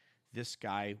that this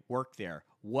guy worked there.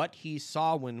 What he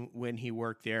saw when he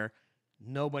worked there,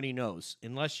 nobody knows.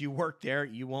 Unless you work there,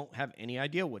 you won't have any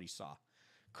idea what he saw.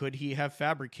 Could he have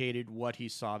fabricated what he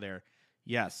saw there?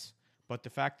 Yes. But the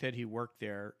fact that he worked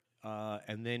there,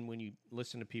 and then when you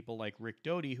listen to people like Rick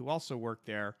Doty, who also worked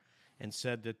there, and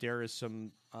said that there is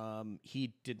some,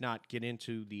 he did not get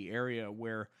into the area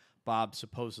where Bob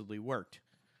supposedly worked,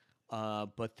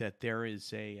 but that there is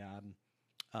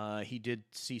he did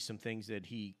see some things that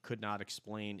he could not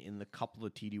explain in the couple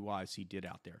of TDYs he did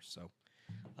out there. So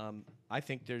I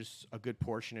think there's a good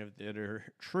portion of that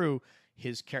are true,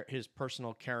 his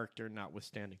personal character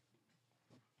notwithstanding.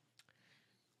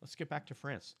 Let's get back to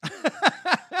France.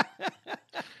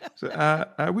 So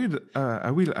I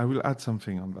will add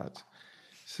something on that.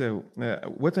 So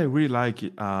what I really like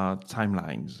are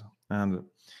timelines, and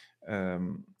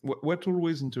what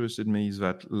always interested me is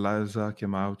that LASA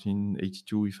came out in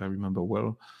 '82, if I remember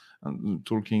well, and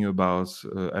talking about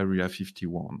Area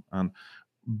 51. And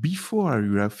before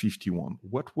Area 51,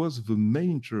 what was the main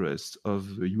interest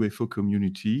of the UFO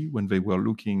community when they were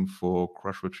looking for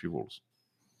crash retrievals?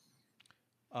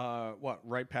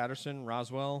 Wright-Patterson,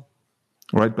 Roswell?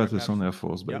 Wright-Patterson Air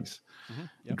Force Yep. Base. Mm-hmm.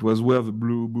 Yep. It was where the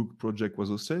Blue Book project was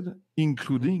hosted,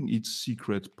 including its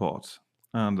secret part.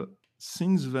 And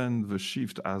since then, the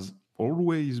shift has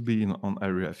always been on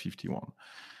Area 51.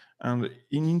 And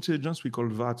in intelligence, we call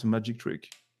that a magic trick.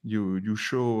 You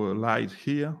show a light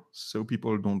here, so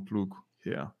people don't look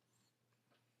here.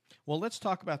 Well, let's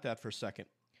talk about that for a second.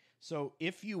 So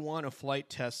if you want to flight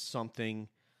test something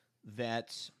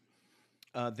that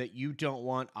you don't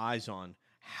want eyes on,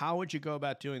 how would you go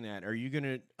about doing that? Are you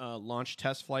going to launch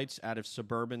test flights out of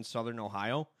suburban southern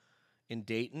Ohio in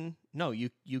Dayton? No,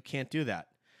 you can't do that.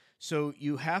 So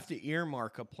you have to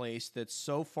earmark a place that's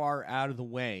so far out of the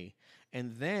way,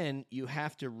 and then you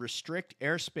have to restrict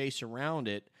airspace around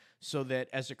it so that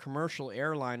as a commercial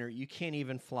airliner, you can't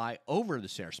even fly over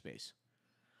this airspace.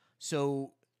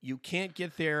 So you can't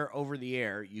get there over the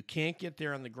air. You can't get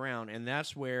there on the ground, and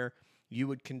that's where you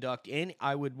would conduct any,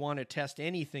 I would want to test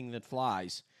anything that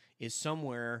flies is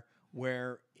somewhere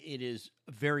where it is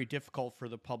very difficult for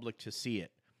the public to see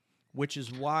it, which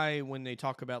is why when they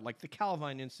talk about like the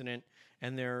Calvine incident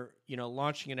and they're,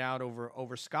 launching it out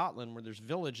over Scotland where there's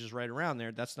villages right around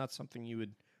there, that's not something you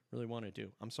would really want to do.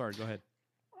 I'm sorry, go ahead.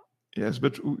 Yes,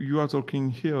 but you are talking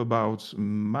here about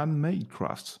man-made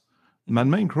crafts.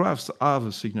 Man-made crafts have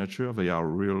a signature. They are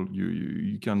real.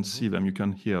 You can see them. You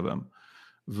can hear them.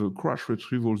 The crash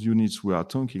retrieval units we are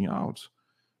talking out,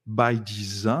 by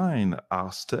design,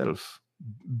 are stealth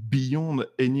beyond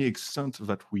any extent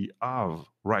that we have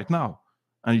right now.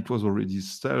 And it was already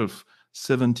stealth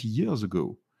 70 years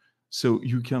ago. So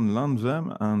you can land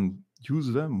them and use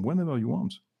them whenever you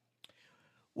want.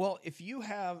 Well, if you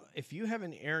have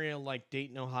an area like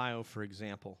Dayton, Ohio, for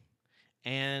example,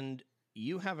 and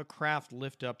you have a craft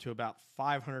lift up to about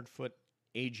 500-foot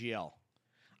AGL,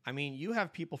 I mean, you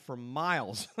have people for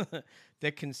miles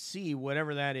that can see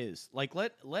whatever that is. Like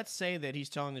let's say that he's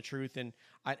telling the truth,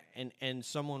 and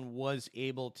someone was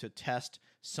able to test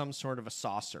some sort of a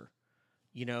saucer,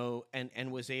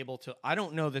 and was able to. I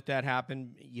don't know that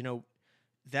happened.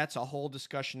 That's a whole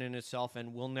discussion in itself,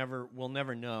 and we'll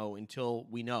never know until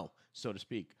we know, so to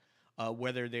speak,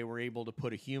 whether they were able to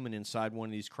put a human inside one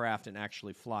of these craft and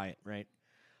actually fly it, right?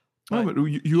 No, but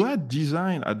you had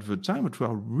design at the time, but we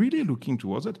are really looking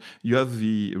towards it. You have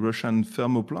the Russian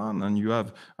thermoplan, and you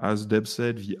have, as Deb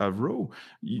said, the Avro.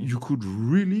 You could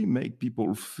really make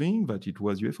people think that it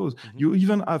was UFOs. You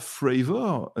even have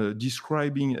Fravor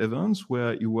describing events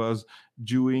where he was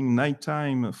doing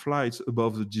nighttime flights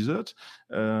above the desert,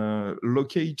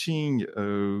 locating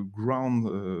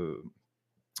ground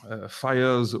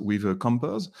fires with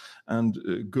campers and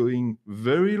going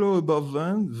very low above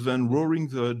them, then roaring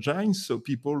the giants, so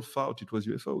people thought it was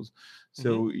UFOs.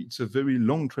 So it's a very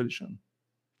long tradition.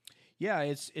 Yeah,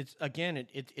 it's again,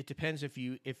 it depends if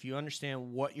you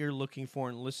understand what you're looking for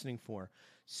and listening for.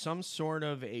 Some sort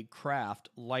of a craft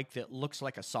like that looks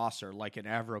like a saucer, like an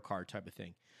Avro car type of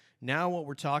thing. Now what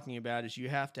we're talking about is you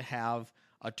have to have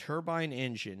a turbine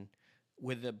engine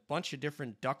with a bunch of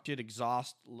different ducted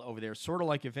exhaust over there, sort of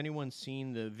like if anyone's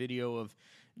seen the video of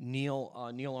Neil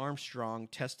Armstrong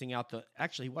testing out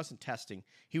actually he wasn't testing,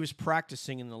 he was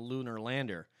practicing in the lunar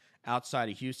lander outside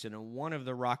of Houston, and one of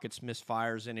the rockets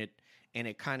misfires and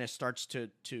it kind of starts to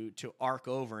arc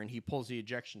over, and he pulls the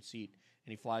ejection seat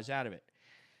and he flies out of it.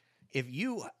 If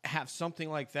you have something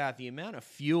like that, the amount of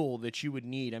fuel that you would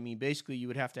need, I mean, basically you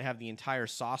would have to have the entire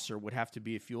saucer would have to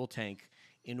be a fuel tank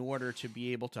in order to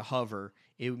be able to hover.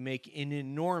 It would make an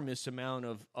enormous amount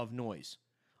of noise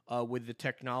with the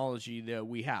technology that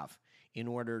we have in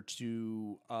order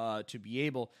to be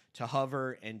able to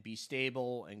hover and be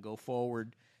stable and go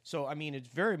forward. So, I mean, it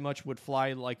very much would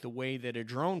fly like the way that a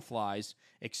drone flies,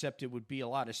 except it would be a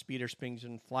lot of speeder springs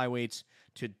and flyweights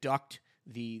to duct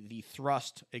the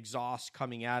thrust exhaust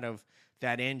coming out of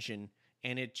that engine,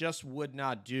 and it just would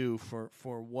not do for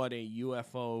what a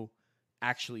UFO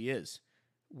actually is.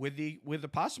 With the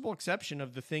possible exception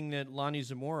of the thing that Lonnie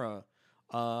Zamora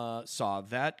saw,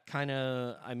 that kind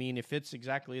of, I mean, if it's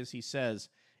exactly as he says,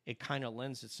 it kind of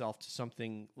lends itself to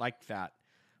something like that.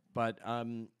 But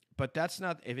that's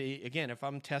not, if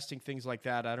I'm testing things like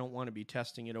that, I don't want to be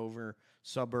testing it over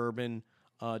suburban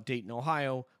Dayton,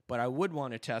 Ohio, but I would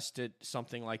want to test it,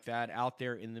 something like that, out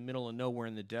there in the middle of nowhere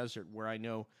in the desert where I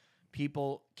know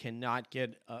people cannot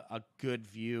get a good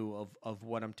view of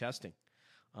what I'm testing.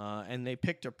 And they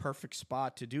picked a perfect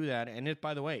spot to do that. And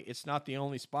by the way, it's not the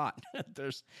only spot.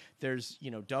 there's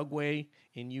Dugway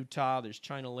in Utah. There's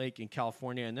China Lake in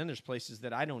California. And then there's places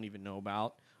that I don't even know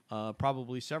about,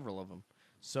 probably several of them.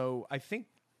 So I think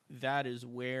that is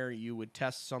where you would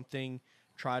test something,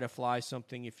 try to fly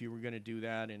something if you were going to do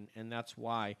that. And that's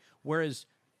why. Whereas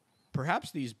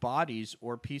perhaps these bodies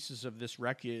or pieces of these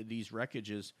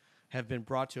wreckages have been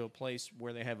brought to a place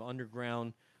where they have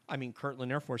underground. I mean,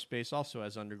 Kirtland Air Force Base also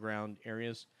has underground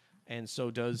areas, and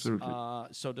so does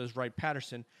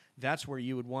Wright-Patterson. That's where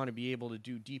you would want to be able to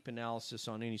do deep analysis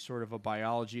on any sort of a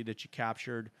biology that you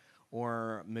captured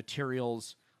or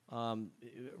materials.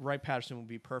 Wright-Patterson would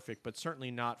be perfect, but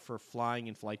certainly not for flying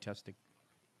and flight testing.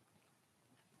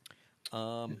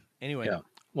 Anyway. Yeah.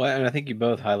 Well, and I think you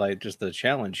both highlight just the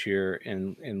challenge here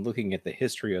in looking at the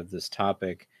history of this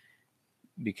topic,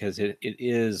 because it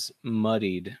is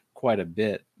muddied quite a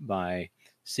bit by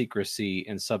secrecy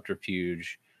and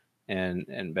subterfuge.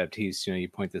 And Baptiste, you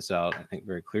point this out, I think,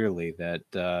 very clearly, that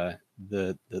the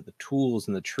tools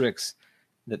and the tricks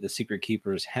that the secret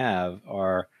keepers have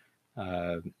are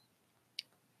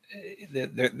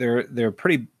they're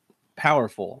pretty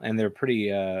powerful, and they're pretty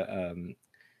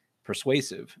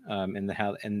persuasive in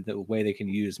the way they can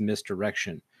use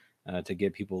misdirection to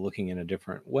get people looking in a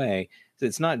different way. So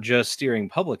it's not just steering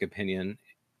public opinion,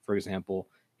 for example,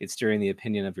 it's steering the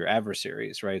opinion of your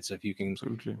adversaries, right? So if you can,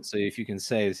 Absolutely.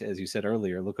 say, as you said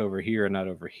earlier, look over here and not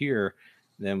over here,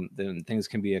 then things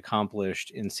can be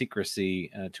accomplished in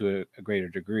secrecy to a greater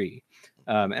degree.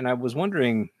 And I was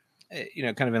wondering,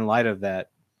 kind of in light of that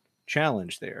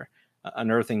challenge there,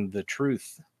 unearthing the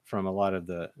truth from a lot of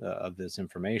of this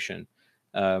information.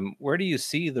 Where do you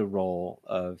see the role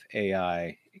of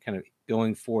AI kind of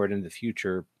going forward in the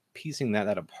future, piecing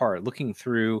that apart, looking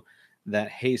through that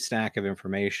haystack of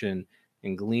information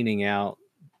and gleaning out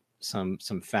some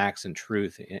facts and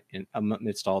truth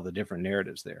amidst all the different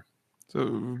narratives there? So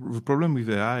the problem with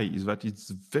AI is that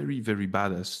it's very, very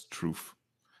bad as truth.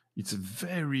 It's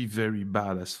very, very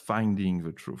bad as finding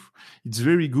the truth. It's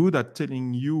very good at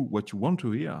telling you what you want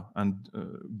to hear and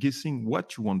guessing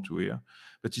what you want to hear,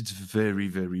 but it's very,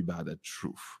 very bad at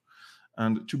truth.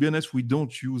 And to be honest, we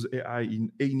don't use AI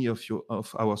in any of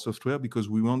our software because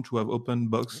we want to have open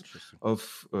box of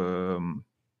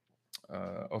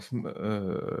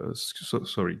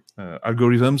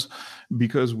algorithms,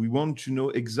 because we want to know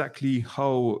exactly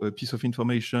how a piece of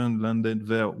information landed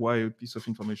there, why a piece of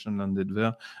information landed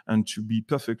there, and to be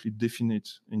perfectly definite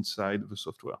inside the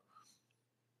software.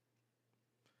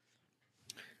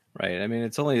 Right. I mean,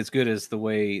 it's only as good as the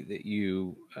way that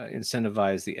you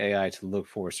incentivize the AI to look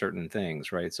for certain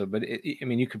things, right? So, but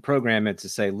you could program it to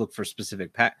say, look for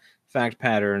specific fact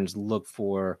patterns, look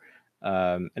for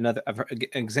an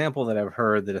example that I've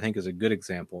heard that I think is a good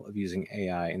example of using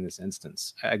AI in this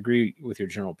instance. I agree with your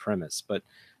general premise, but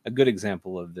a good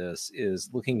example of this is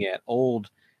looking at old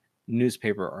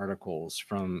newspaper articles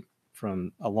from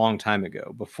a long time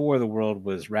ago, before the world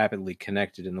was rapidly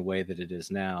connected in the way that it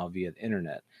is now via the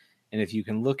internet. And if you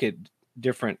can look at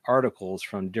different articles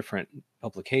from different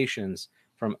publications,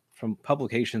 from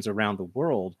publications around the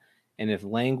world, and if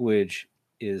language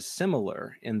is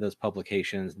similar in those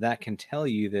publications, that can tell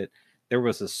you that there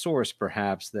was a source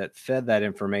perhaps that fed that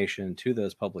information to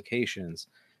those publications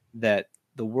that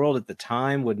the world at the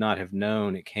time would not have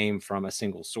known it came from a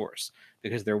single source,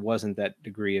 because there wasn't that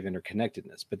degree of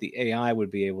interconnectedness. But the AI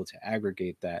would be able to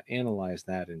aggregate that, analyze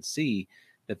that, and see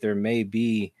that there may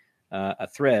be a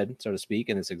thread, so to speak,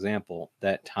 in this example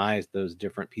that ties those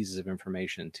different pieces of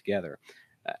information together.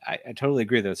 I totally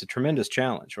agree, though. It's a tremendous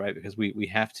challenge, right? Because we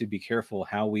have to be careful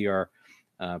how we are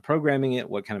programming it,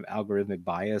 what kind of algorithmic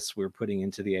bias we're putting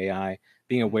into the AI,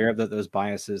 being aware of those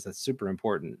biases. That's super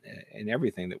important in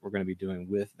everything that we're going to be doing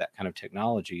with that kind of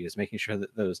technology, is making sure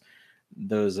that those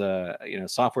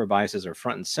software biases are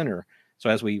front and center. So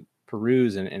as we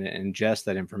peruse and ingest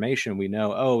that information, we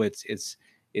know, oh, it's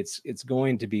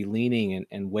going to be leaning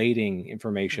and weighting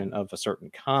information of a certain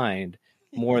kind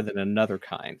more than another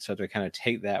kind. So to kind of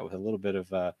take that with a little bit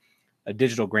of a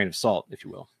digital grain of salt, if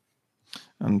you will.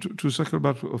 And to circle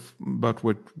about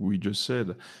what we just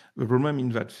said, the problem in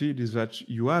that field is that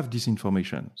you have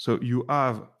disinformation. So you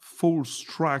have false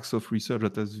tracks of research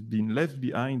that has been left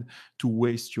behind to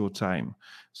waste your time.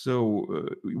 So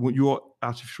your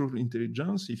artificial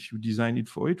intelligence, if you design it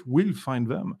for it, will find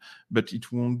them, but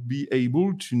it won't be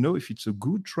able to know if it's a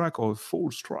good track or a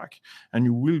false track. And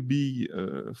you will be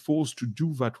forced to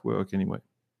do that work anyway.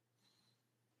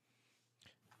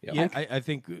 Yeah, I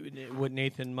think what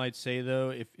Nathan might say,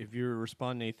 though, if you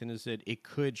respond, Nathan, is that it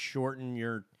could shorten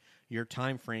your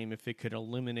time frame if it could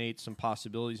eliminate some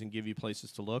possibilities and give you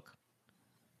places to look.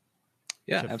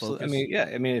 Yeah, absolutely.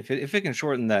 I mean, if it can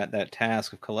shorten that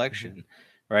task of collection,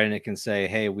 right, and it can say,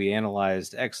 hey, we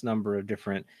analyzed X number of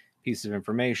different pieces of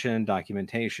information,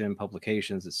 documentation,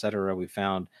 publications, etc. We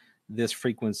found this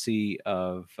frequency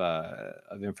of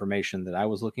information that I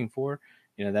was looking for.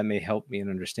 That may help me in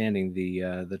understanding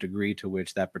the degree to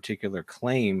which that particular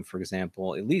claim, for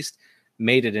example, at least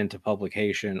made it into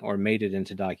publication or made it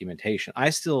into documentation. I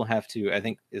still have to, I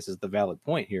think this is the valid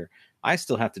point here, I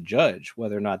still have to judge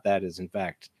whether or not that is in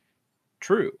fact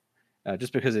true.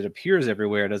 Just because it appears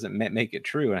everywhere doesn't make it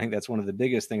true. And I think that's one of the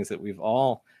biggest things that we've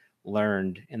all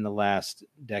learned in the last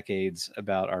decades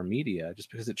about our media.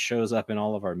 Just because it shows up in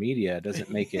all of our media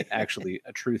doesn't make it actually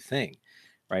a true thing.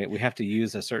 Right, we have to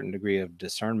use a certain degree of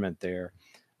discernment there.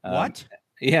 What?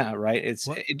 Yeah, right.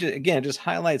 It just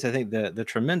highlights, I think, the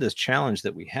tremendous challenge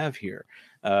that we have here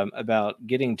about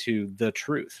getting to the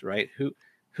truth. Right?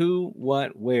 Who,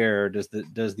 what, where does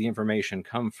the information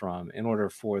come from in order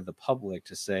for the public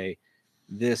to say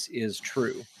this is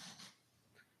true?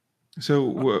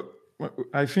 So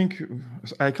I think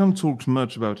I can't talk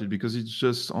much about it because it's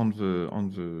just on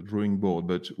the drawing board.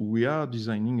 But we are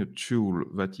designing a tool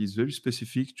that is very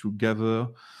specific to gather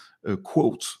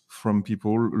quotes from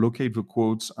people, locate the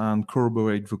quotes, and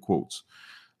corroborate the quotes.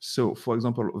 So, for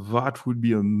example, that would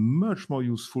be a much more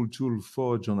useful tool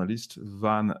for a journalist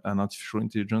than an artificial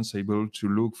intelligence able to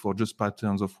look for just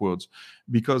patterns of words.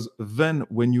 Because then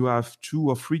when you have 2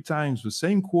 or 3 times the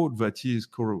same quote that is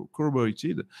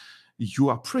corroborated, you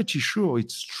are pretty sure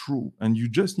it's true. And you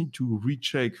just need to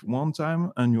recheck one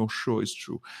time and you're sure it's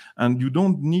true. And you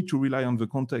don't need to rely on the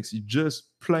context. It's just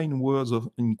plain words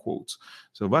in quotes.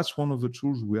 So that's one of the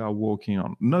tools we are working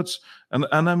on. And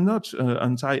I'm not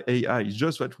anti-AI. It's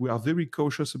just that we are very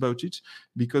cautious about it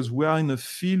because we are in a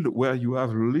field where you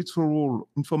have literal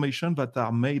information that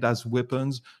are made as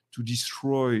weapons to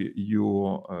destroy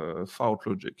your thought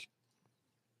logic.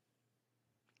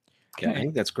 Yeah, I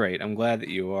think that's great. I'm glad that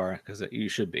you are, because you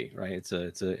should be, right?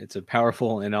 It's a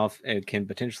powerful and it can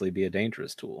potentially be a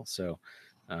dangerous tool. So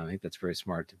I think that's very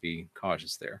smart to be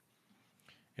cautious there.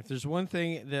 If there's one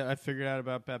thing that I figured out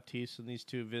about Baptiste in these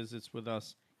 2 visits with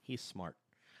us, he's smart.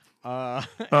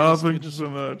 Thank you so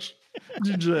much,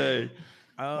 DJ.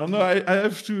 No, I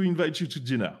have to invite you to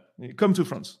dinner. Come to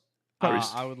France, Paris.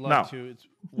 I would love to. It's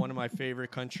one of my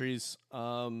favorite countries.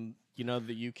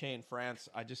 The UK and France.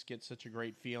 I just get such a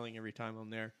great feeling every time I'm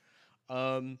there.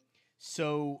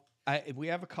 We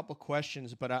have a couple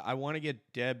questions, but I want to get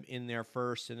Deb in there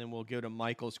first, and then we'll go to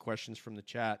Michael's questions from the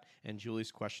chat and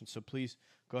Julie's questions. So please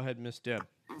go ahead, Miss Deb.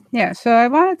 Yeah, so I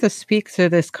wanted to speak to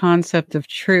this concept of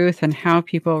truth and how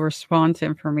people respond to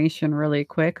information really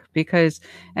quick, because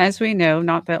as we know,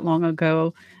 not that long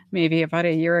ago, maybe about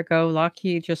a year ago,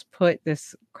 Lockheed just put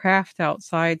this craft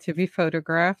outside to be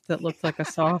photographed that looked like a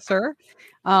saucer.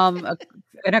 About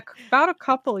a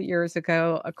couple of years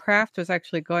ago, a craft was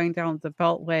actually going down the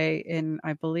Beltway in,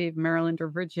 I believe, Maryland or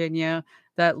Virginia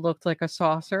that looked like a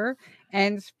saucer.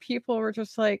 And people were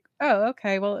just like, oh,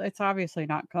 okay, well, it's obviously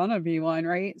not going to be one,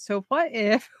 right? So what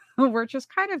if we're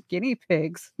just kind of guinea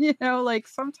pigs? Like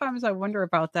sometimes I wonder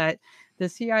about that. The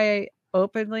CIA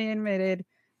openly admitted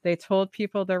they told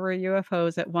people there were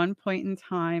UFOs at one point in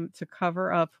time to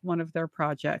cover up one of their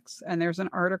projects. And there's an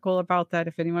article about that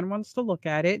if anyone wants to look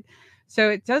at it.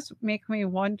 So it does make me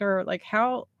wonder, like,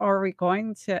 how are we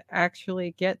going to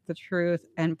actually get the truth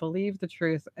and believe the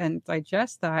truth and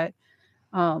digest that?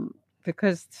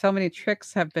 Because so many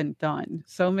tricks have been done.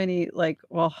 So many, like,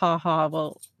 well, haha,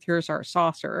 well, here's our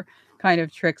saucer kind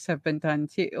of tricks have been done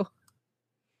too.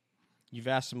 You've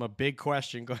asked him a big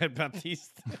question. Go ahead,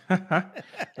 Baptiste.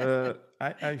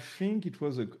 I think it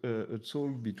was a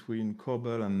talk between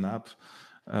Corbell and Knapp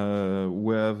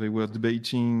where they were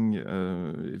debating.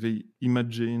 They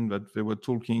imagined that they were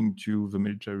talking to the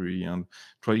military and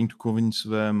trying to convince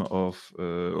them of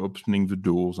opening the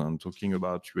doors and talking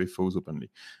about UFOs openly.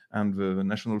 And the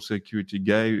national security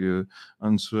guy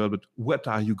answered, but what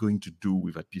are you going to do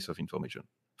with that piece of information?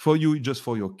 For you, just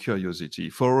for your curiosity.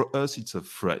 For us, it's a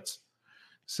threat.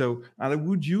 So, and I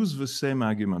would use the same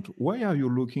argument. Why are you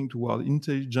looking toward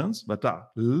intelligence that are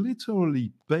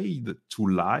literally paid to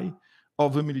lie, or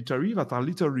the military that are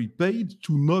literally paid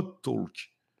to not talk?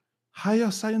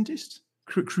 Hire scientists,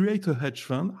 create a hedge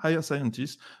fund, hire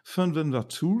scientists, fund them their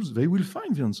tools, they will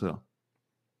find the answer.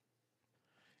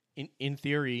 In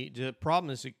theory, the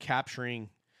problem is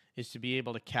to be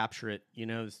able to capture it,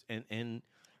 and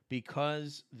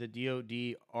because the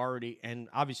DoD already, and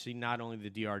obviously not only the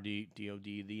DoD,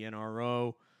 the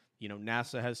NRO,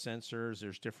 NASA has sensors.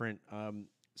 There's different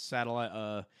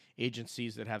satellite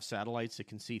agencies that have satellites that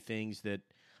can see things that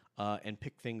and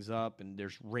pick things up. And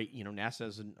there's NASA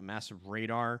has a massive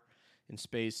radar in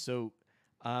space. So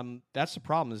that's the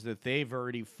problem, is that they've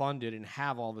already funded and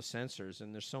have all the sensors,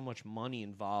 and there's so much money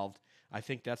involved. I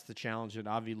think that's the challenge that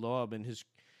Avi Loeb and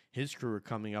his crew are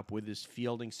coming up with, is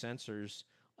fielding sensors.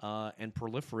 And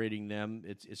proliferating them.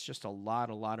 It's just a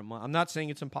lot of money. I'm not saying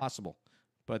it's impossible,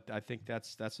 but I think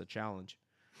that's a challenge.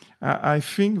 I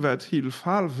think that if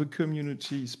half the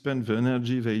community spent the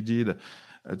energy they did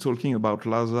talking about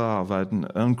Lazar than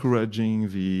encouraging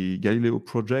the Galileo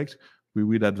project, we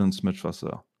would advance much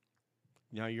faster.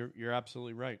 No, you're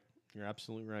absolutely right. You're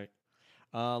absolutely right.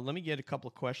 Let me get a couple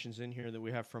of questions in here that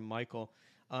we have from Michael.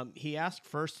 He asked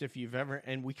first if you've ever,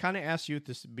 and we kind of asked you at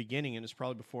this beginning, and it's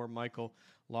probably before Michael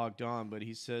logged on, but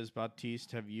he says,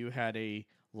 Baptiste, have you had a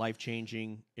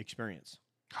life-changing experience?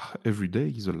 Every day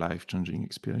is a life-changing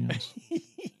experience.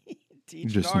 You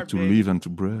just need to baby. live and to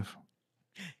breathe.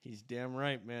 He's damn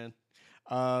right, man.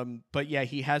 But yeah,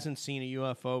 he hasn't seen a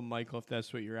UFO, Michael, if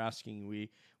that's what you're asking.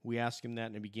 We asked him that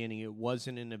in the beginning. It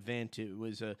wasn't an event. It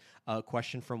was a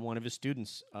question from one of his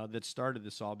students that started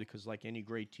this all, because like any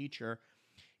great teacher,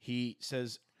 he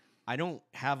says, I don't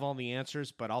have all the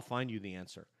answers, but I'll find you the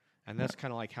answer. And that's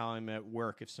kind of like how I'm at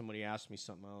work. If somebody asks me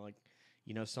something, I'm like,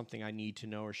 something I need to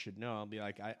know or should know, I'll be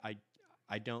like,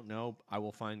 I don't know. I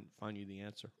will find you the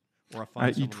answer, or I'll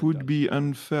find someone It that would does. be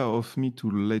unfair of me to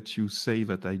let you say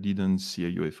that I didn't see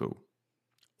a UFO.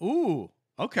 Ooh,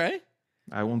 okay.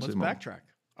 I won't Let's say more. backtrack.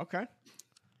 Okay.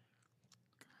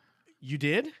 You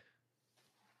did?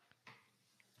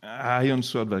 I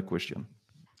answered that question.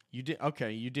 You did.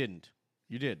 Okay, you didn't.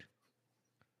 You did.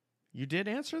 You did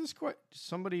answer this question.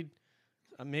 Somebody,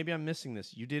 maybe I'm missing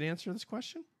this. You did answer this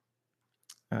question?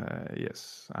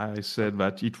 Yes, I said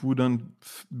that it wouldn't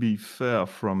be fair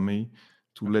from me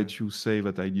to let you say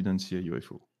that I didn't see a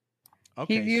UFO.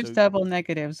 Okay, He used so double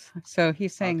negatives, so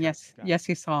he's saying Okay, yes, got it. yes,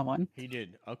 he saw one. he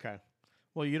did. Okay.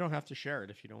 Well, you don't have to share it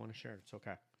if you don't want to share it. It's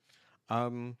okay.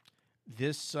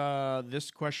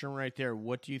 This question right there.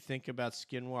 What do you think about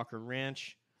Skinwalker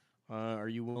Ranch? Are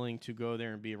you willing to go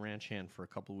there and be a ranch hand for a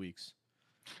couple weeks?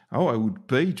 Oh, I would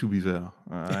pay to be there.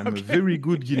 I'm a very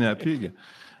good guinea pig.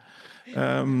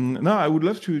 No, I would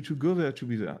love to go there to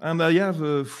be there. And I have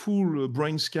a full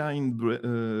brain scan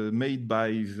made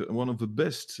by one of the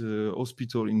best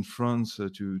hospital in France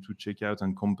to check out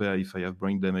and compare if I have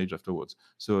brain damage afterwards.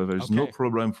 So there's no Okay.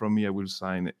 problem from me. I will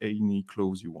sign any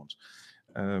clause you want.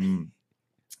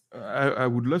 I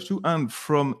would love to. And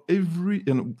from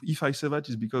and if I say that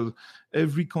is because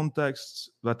every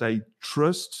context that I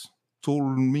trust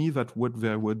told me that what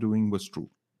they were doing was true.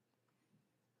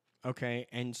 Okay,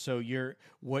 and so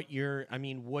what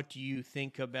do you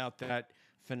think about that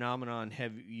phenomenon?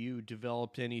 Have you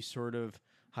developed any sort of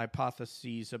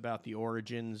hypotheses about the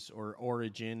origins or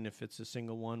origin, if it's a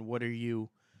single one? What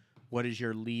is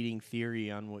your leading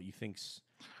theory on what you think's?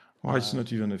 Well, it's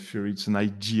not even a theory, it's an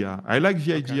idea. I like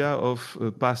the idea of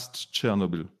past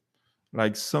Chernobyl.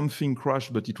 Like something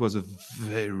crashed, but it was a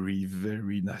very,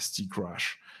 very nasty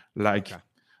crash. Like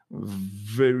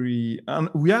and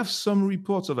we have some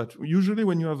reports of that. Usually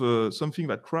when you have something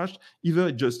that crashed, either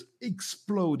it just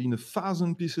explodes in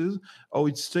 1,000 pieces or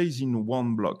it stays in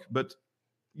one block. But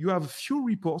you have a few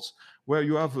reports where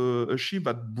you have a ship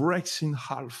that breaks in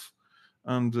half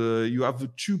and you have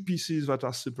the two pieces that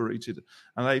are separated.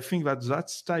 And I think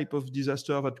that's type of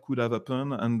disaster that could have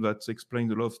happened, and that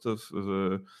explains a lot of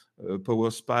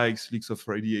power spikes, leaks of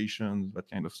radiation, that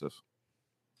kind of stuff.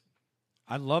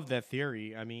 I love that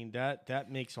theory. I mean,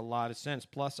 that makes a lot of sense.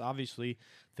 Plus, obviously,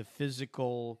 the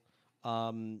physical,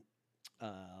 what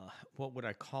would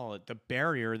I call it? The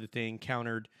barrier that they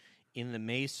encountered in the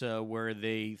mesa, where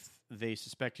they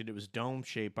suspected it was dome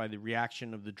shaped by the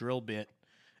reaction of the drill bit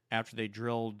after they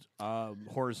drilled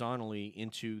horizontally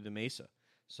into the mesa.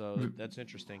 So that's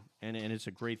interesting, and it's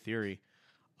a great theory.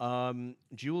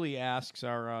 Julie asks,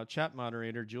 our chat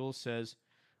moderator, Jules says,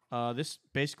 this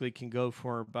basically can go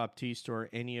for Baptiste or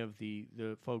any of the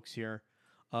folks here.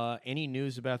 Any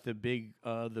news about the big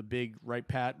Right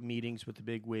Pat meetings with the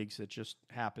big wigs that just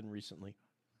happened recently?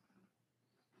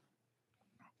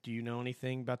 Do you know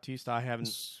anything, Baptiste? I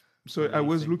haven't. So I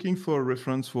was looking for a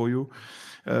reference for you.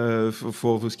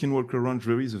 For the Skinwalker Ranch,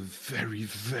 there is a very,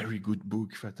 very good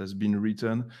book that has been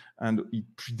written, and it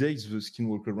predates the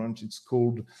Skinwalker Ranch. It's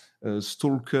called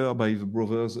Stalker by the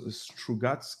brothers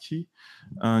Strugatsky,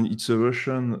 and it's a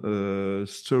Russian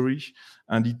story,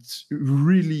 and it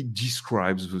really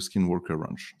describes the Skinwalker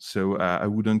Ranch. So I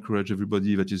would encourage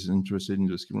everybody that is interested in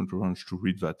the Skinwalker Ranch to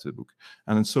read that book.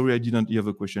 And I'm sorry I didn't hear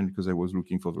the question because I was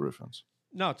looking for the reference.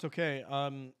 No, it's okay.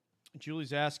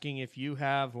 Julie's asking if you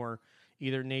have, or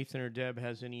either Nathan or Deb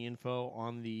has any info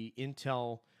on the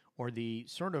intel or the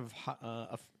sort of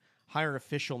higher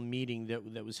official meeting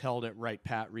that was held at Right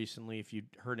Pat recently. If you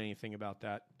heard anything about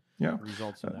that,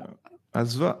 results of that.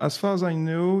 As far as I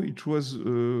know, it was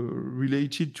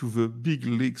related to the big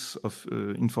leaks of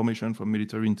information from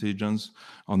military intelligence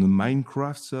on the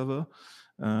Minecraft server,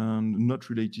 and not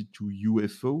related to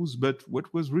UFOs. But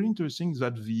what was really interesting is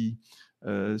that the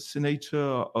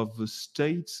senator of the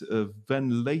state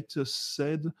then later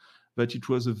said that it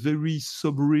was a very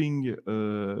sobering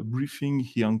briefing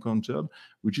he encountered,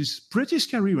 which is pretty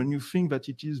scary when you think that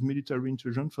it is military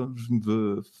intelligence from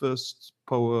the first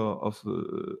power of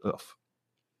Earth.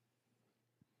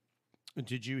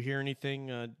 Did you hear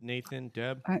anything, Nathan,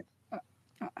 Deb?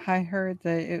 I heard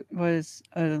that it was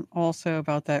also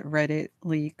about that Reddit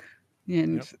leak,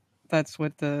 and that's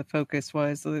what the focus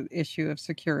was, the issue of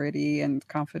security and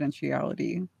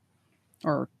confidentiality.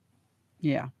 Or,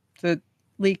 the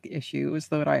leak issue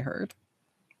is what I heard.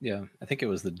 Yeah, I think it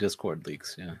was the Discord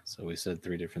leaks. Yeah, so we said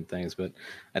 3 different things, but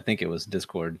I think it was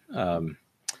Discord,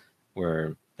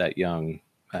 where that young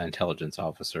intelligence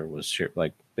officer was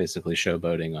basically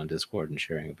showboating on Discord and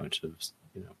sharing a bunch of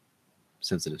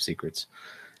sensitive secrets.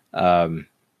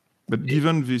 But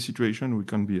given the situation, we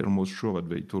can be almost sure that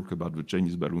they talk about the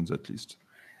Chinese balloons at least.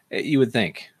 You would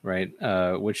think, right?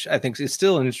 Which I think is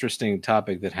still an interesting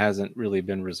topic that hasn't really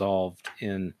been resolved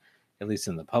at least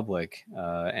in the public,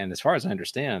 and as far as I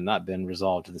understand, not been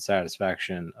resolved to the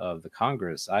satisfaction of the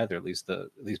Congress either. At least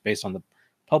based on the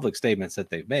public statements that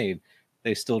they've made,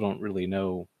 they still don't really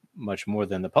know much more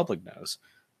than the public knows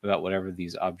about whatever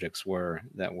these objects were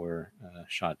that were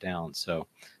shot down. So,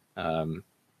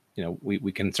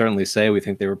 we can certainly say we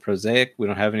think they were prosaic. We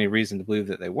don't have any reason to believe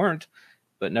that they weren't.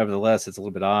 But nevertheless, it's a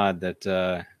little bit odd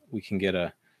that we can get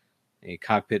a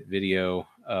cockpit video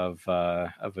of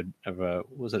a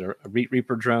was it a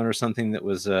Reaper drone or something that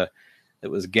was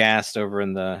gassed over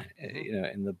in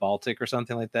the Baltic or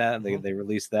something like that. Mm-hmm. They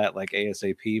released that like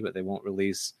ASAP, but they won't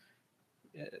release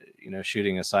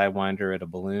shooting a sidewinder at a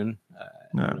balloon.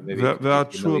 There are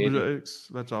two objects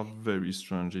that are very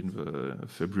strange in the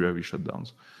February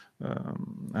shutdowns,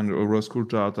 and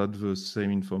Roscoe had the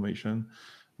same information.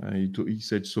 He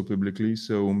said so publicly.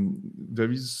 So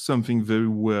there is something very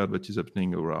weird that is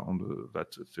happening around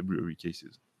that February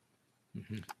cases.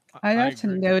 Mm-hmm. I'd like to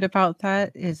note about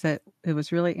that is that it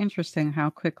was really interesting how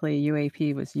quickly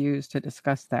UAP was used to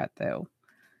discuss that, though.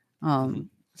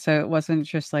 So it wasn't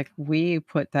just like we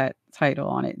put that title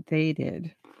on it; they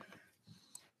did.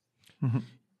 Mm-hmm.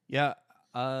 Yeah,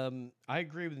 I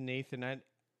agree with Nathan.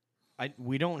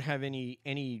 We don't have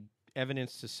any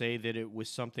evidence to say that it was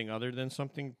something other than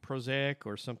something prosaic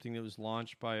or something that was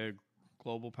launched by a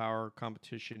global power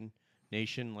competition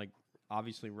nation like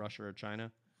obviously Russia or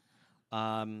China.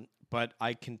 But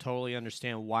I can totally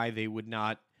understand why they would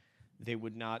not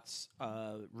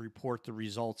report the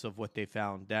results of what they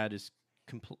found. That is,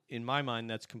 in my mind,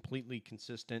 that's completely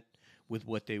consistent with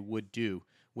what they would do,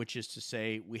 which is to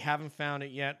say, we haven't found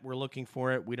it yet. We're looking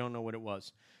for it. We don't know what it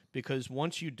was, because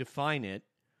once you define it,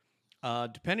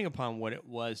 depending upon what it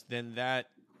was, then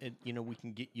you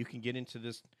can get into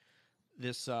this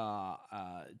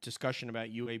discussion about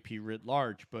UAP writ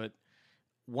large. But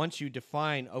once you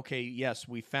define, okay, yes,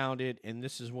 we found it, and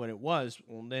this is what it was,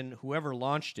 well, then whoever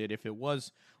launched it, if it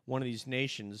was one of these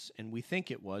nations, and we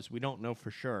think it was, we don't know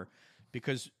for sure,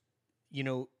 because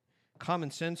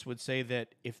common sense would say that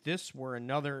if this were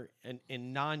another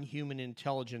non-human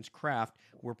intelligence craft,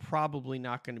 we're probably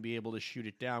not going to be able to shoot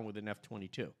it down with an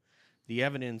F-22. The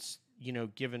evidence,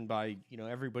 given by,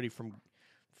 everybody from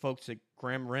folks that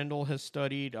Graham Rendell has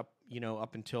studied up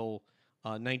until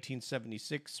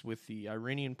 1976 with the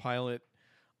Iranian pilot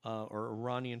or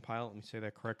Iranian pilot, let me say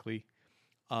that correctly.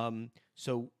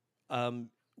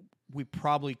 We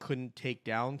probably couldn't take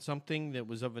down something that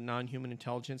was of a non-human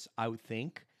intelligence, I would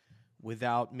think,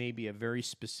 without maybe a very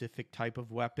specific type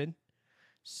of weapon.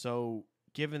 So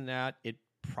given that, it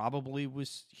probably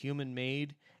was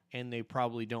human-made, and they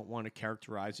probably don't want to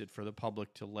characterize it for the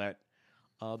public to let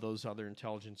those other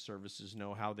intelligence services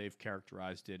know how they've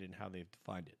characterized it and how they've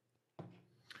defined it.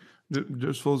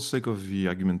 Just for the sake of the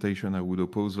argumentation, I would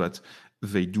oppose that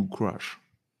they do crash.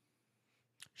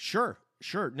 Sure.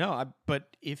 No,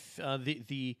 but if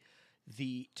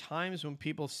the times when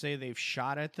people say they've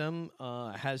shot at them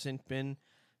hasn't been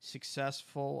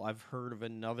successful, I've heard of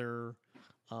another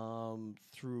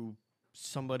through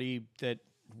somebody that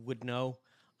would know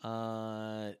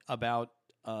about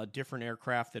a different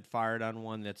aircraft that fired on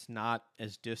one that's not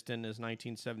as distant as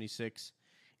 1976,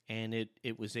 and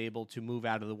it was able to move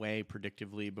out of the way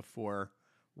predictably before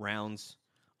rounds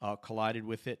collided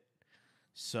with it.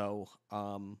 So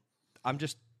I'm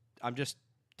just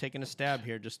taking a stab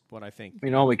here, just what I think. I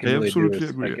mean, all we can really do is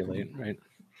speculate, right?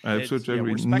 I absolutely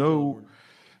agree.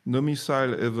 No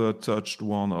missile ever touched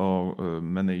one or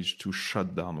managed to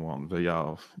shut down one. They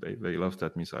love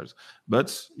that missiles,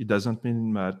 but it doesn't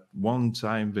mean that one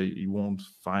time they won't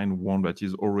find one that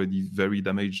is already very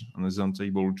damaged and isn't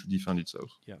able to defend itself.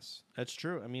 Yes, that's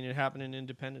true. I mean, it happened in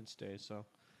Independence Day, so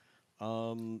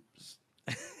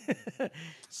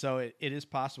so it is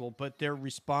possible. But their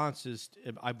response is,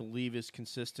 I believe, is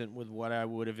consistent with what I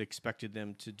would have expected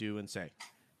them to do and say.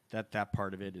 That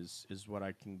part of it is what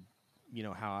I can.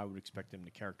 How I would expect them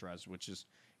to characterize, which is,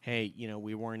 hey,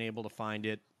 we weren't able to find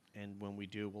it, and when we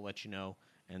do, we'll let you know,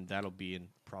 and that'll be in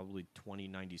probably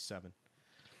 2097.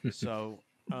 So,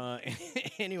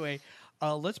 anyway,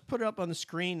 let's put it up on the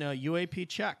screen, UAP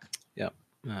check. Yep.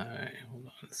 All right, hold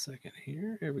on a second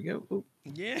here. Here we go. Ooh.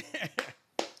 Yeah.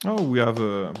 Oh, we have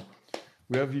the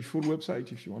full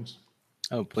website if you want.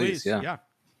 Oh, please, yeah.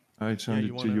 I send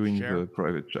it to you in the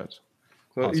private chat.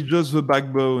 So Awesome. It's just the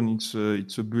backbone. It's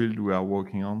a build we are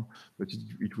working on, but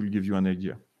it will give you an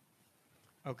idea.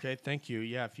 Okay, thank you.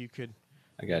 Yeah, if you could,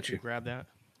 I got you. Grab that.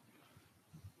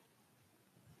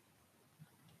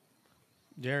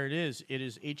 There it is. It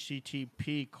is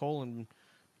http colon.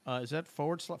 Is that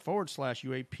forward slash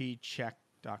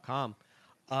UAPcheck.com.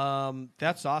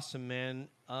 That's awesome, man.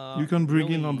 You can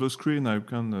bring in on Really, the screen. I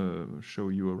can show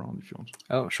you around if you want.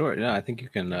 Oh, sure. Yeah, I think you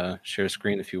can share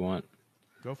screen if you want.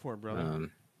 go for it, brother.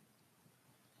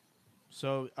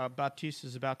 So Baptiste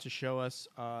is about to show us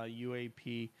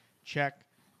UAP check,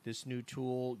 this new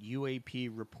tool, UAP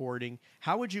reporting.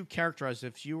 How would you characterize it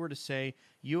if you were to say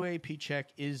UAP check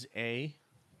is a?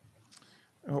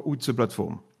 It's a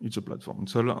platform. It's a platform.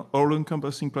 It's an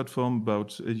all-encompassing platform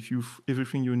about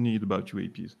everything you need about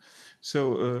UAPs.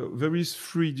 So there is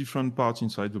 3 different parts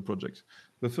inside the project.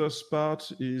 The first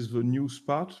part is the news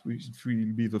part, which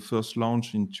will be the first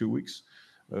launch in 2 weeks.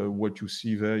 What you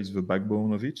see there is the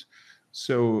backbone of it.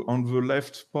 So on the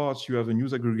left part, you have a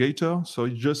news aggregator. So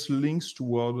it just links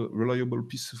toward reliable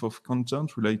pieces of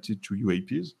content related to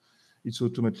UAPs. It's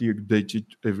automatically updated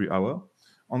every hour.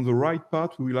 On the right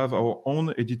part, we will have our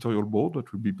own editorial board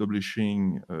that will be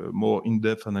publishing more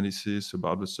in-depth analysis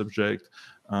about the subject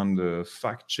and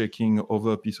fact-checking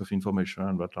other pieces of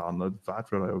information that are not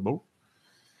that reliable.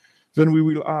 Then we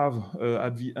will have,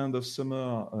 at the end of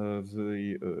summer,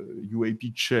 the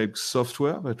UAP check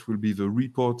software that will be the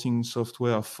reporting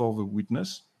software for the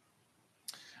witness.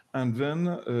 And then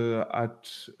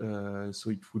so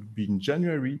it would be in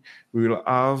January, we will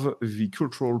have the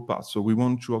cultural part. So we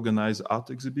want to organize art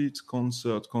exhibits,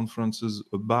 conferences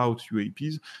about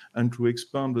UAPs, and to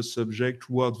expand the subject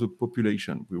towards the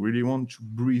population. We really want to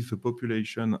brief the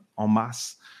population en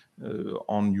masse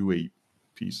on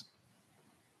UAPs.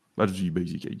 That's the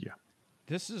basic idea.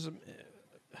 This is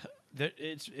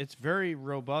it's very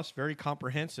robust, very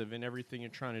comprehensive in everything you're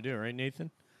trying to do, right,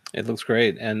 Nathan? It looks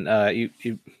great, and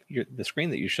the screen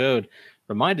that you showed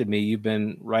reminded me you've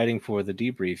been writing for the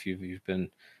Debrief. You've been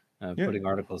putting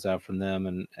articles out from them,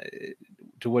 and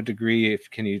to what degree,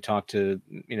 can you talk to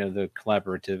the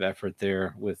collaborative effort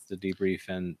there with the Debrief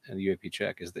and the UAP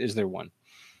Check? Is there one?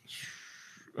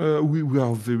 We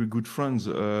are very good friends.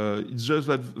 It's just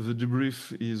that the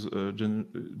Debrief is a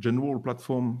general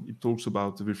platform. It talks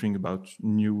about everything about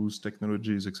news,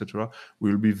 technologies, etc.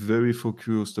 We'll be very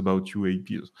focused about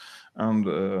UAPs. And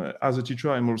as a teacher,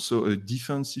 I'm also a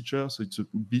defense teacher, so it's a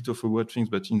bit of a weird thing,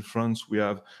 but in France, we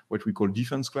have what we call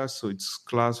defense class. So it's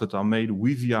class that are made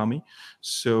with the army.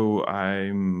 So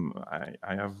I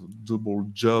have double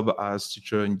job as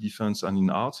teacher in defense and in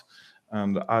art.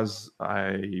 And as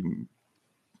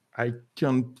I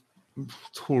can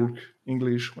talk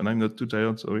English when I'm not too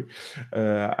tired, sorry.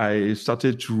 I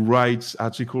started to write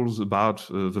articles about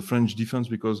the French defense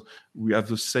because we have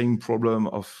the same problem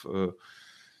of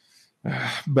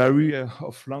barrier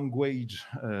of language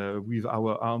with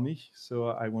our army. So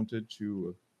I wanted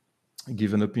to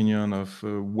give an opinion of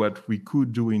what we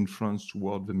could do in France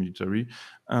toward the military,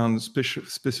 and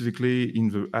specifically in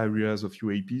the areas of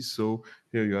UAPs. So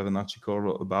here you have an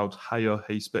article about higher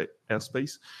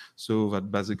airspace. So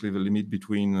that basically the limit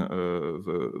between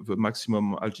the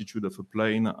maximum altitude of a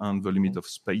plane and the limit of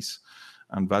space.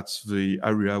 And that's the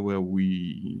area where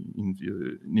we, in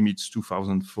the Nimitz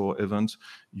 2004 event,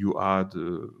 you had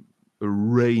a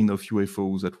rain of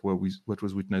UFOs that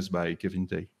was witnessed by Kevin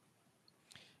Day.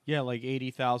 Yeah, like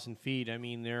 80,000 feet. I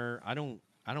mean, I don't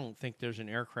think there's an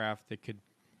aircraft that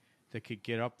could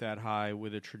get up that high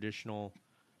with a traditional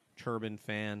turbine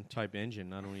fan type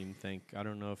engine. I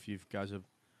don't know if you guys have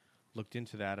looked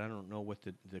into that. I don't know what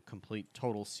the complete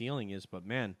total ceiling is, but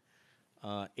man,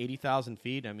 80,000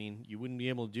 feet. I mean, you wouldn't be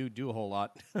able to do a whole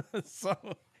lot. So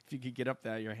if you could get up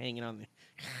that, you're hanging on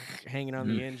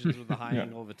the engines with a high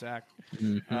angle of attack.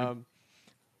 Mm-hmm.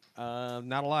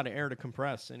 Not a lot of air to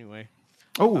compress, anyway.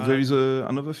 Oh, there is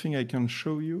another thing I can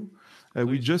show you.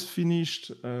 We just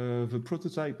finished the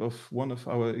prototype of one of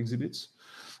our exhibits.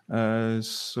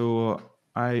 So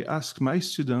I asked my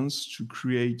students to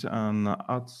create an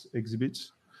art exhibit.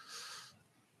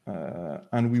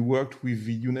 And we worked with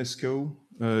the UNESCO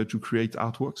to create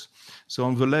artworks. So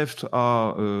on the left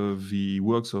are the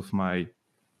works of my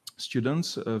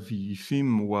students. The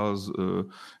theme was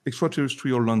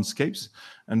extraterrestrial landscapes.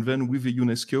 And then with the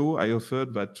UNESCO, I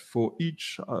offered that for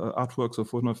each artworks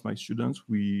of one of my students,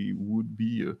 we would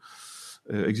be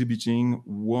exhibiting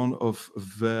one of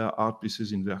their art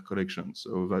pieces in their collection.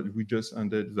 So that we just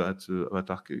ended that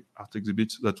art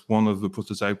exhibit. That's one of the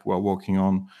prototypes we are working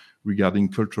on regarding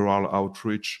cultural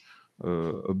outreach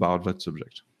about that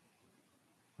subject.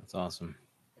 That's awesome.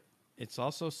 It's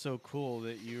also so cool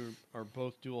that you are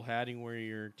both dual hatting, where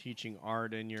you're teaching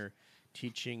art and you're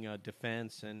teaching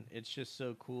defense, and it's just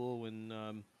so cool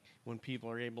when people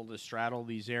are able to straddle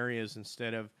these areas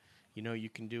instead of you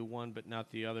can do one but not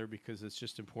the other, because it's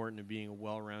just important to being a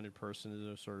well-rounded person, is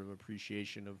a sort of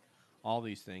appreciation of all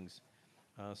these things.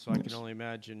 So I can Yes. only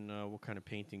imagine what kind of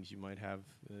paintings you might have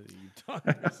you've done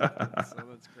or something. So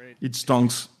that's great. It's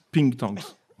tongues, pink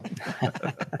tongues.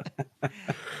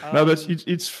 No, but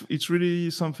it's really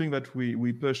something that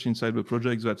we push inside the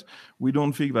project, that we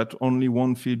don't think that only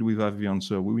one field will have the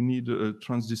answer. We need a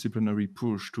transdisciplinary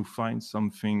push to find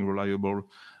something reliable,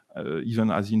 even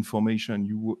as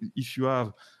information. If you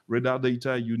have radar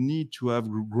data, you need to have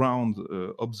ground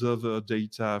observer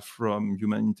data from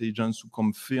human intelligence to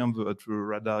confirm that the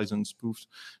radar isn't spoofed.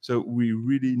 So we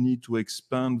really need to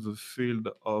expand the field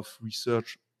of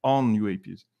research on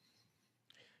UAPs.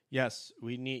 Yes,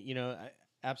 we need,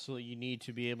 absolutely, you need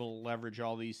to be able to leverage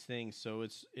all these things. So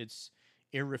it's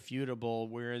irrefutable.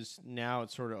 Whereas now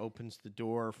it sort of opens the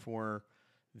door for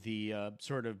the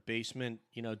sort of basement,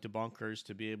 debunkers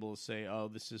to be able to say, oh,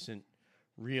 this isn't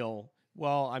real.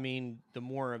 Well, I mean, the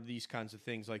more of these kinds of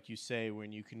things, like you say,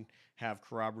 when you can have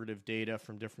corroborative data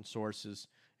from different sources,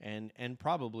 and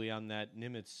probably on that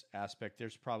Nimitz aspect,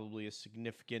 there's probably a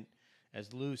significant,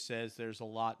 as Lou says, there's a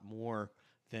lot more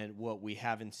than what we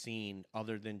haven't seen,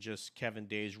 other than just Kevin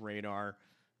Day's radar,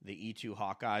 the E2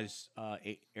 Hawkeye's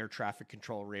air traffic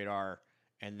control radar,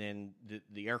 and then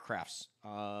the aircraft's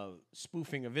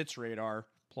spoofing of its radar,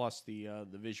 plus the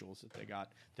visuals that they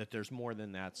got. That there's more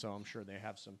than that, so I'm sure they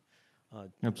have some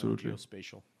Absolutely.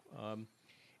 geospatial.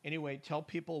 Anyway, tell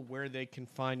people where they can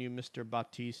find you, Mr.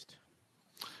 Baptiste.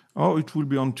 Oh, it will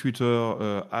be on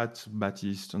Twitter at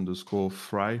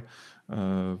Baptiste_Fry.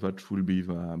 That will be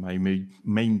my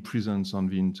main presence on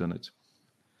the internet.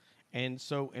 And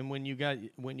so, and when you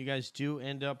guys do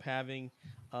end up having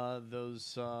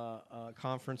those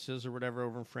conferences or whatever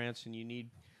over in France, and you need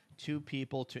 2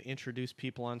 people to introduce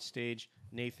people on stage,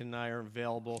 Nathan and I are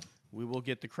available. We will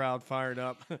get the crowd fired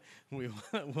up.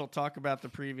 We'll talk about the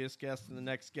previous guest and the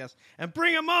next guest, and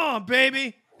bring them on,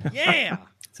 baby. Yeah.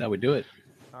 That's how we do it.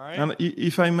 All right. And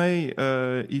if I may,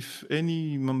 if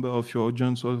any member of your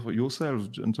audience or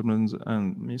yourself, gentlemen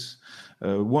and miss,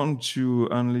 want to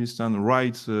enlist and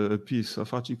write a piece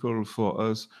of article for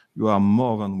us, you are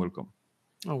more than welcome.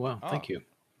 Oh, wow. Thank you.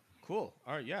 Cool.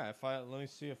 All right. Yeah. Let me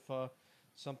see if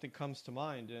something comes to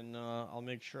mind, and I'll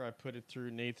make sure I put it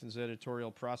through Nathan's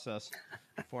editorial process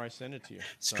before I send it to you.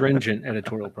 Stringent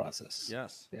editorial process.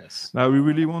 Yes. Yes. Now, we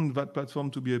really want that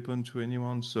platform to be open to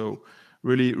anyone. So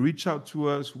really reach out to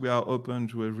us. We are open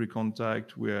to every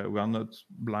contact. We are not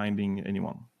blinding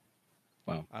anyone.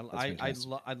 Wow. I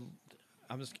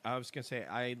was gonna say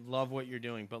I love what you're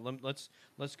doing, but let's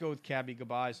go with Cabby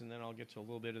goodbyes, and then I'll get to a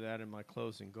little bit of that in my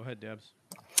closing. Go ahead, Debs.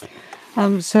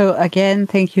 So again,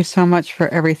 thank you so much for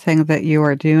everything that you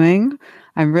are doing.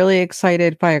 I'm really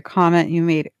excited by a comment you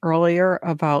made earlier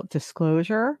about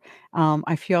disclosure.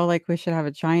 I feel like we should have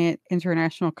a giant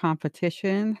international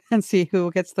competition and see who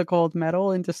gets the gold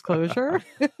medal in disclosure.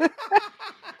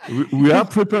 We are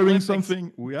preparing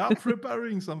something. We are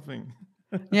preparing something.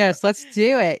 Yes, let's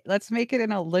do it. Let's make it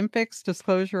an Olympics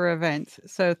disclosure event.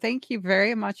 So thank you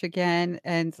very much again,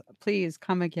 and please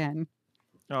come again.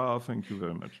 Oh, thank you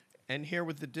very much. And here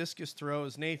with the discus throw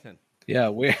is Nathan. Yeah,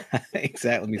 we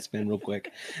exactly. Let me spin real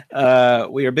quick.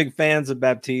 We are big fans of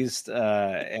Baptiste,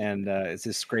 and it's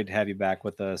just great to have you back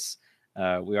with us.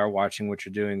 We are watching what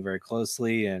you're doing very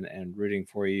closely and rooting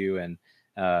for you. And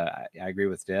I agree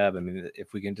with Deb. I mean,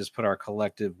 if we can just put our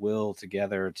collective will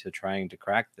together to trying to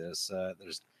crack this,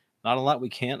 there's not a lot we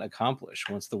can't accomplish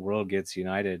once the world gets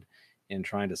united in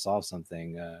trying to solve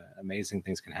something. Amazing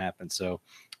things can happen. So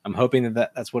I'm hoping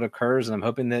that's what occurs, and I'm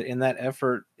hoping that in that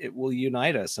effort it will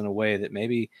unite us in a way that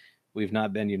maybe we've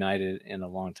not been united in a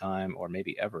long time, or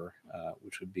maybe ever,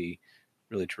 which would be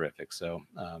really terrific. So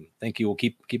thank you. We'll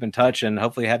keep in touch, and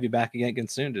hopefully have you back again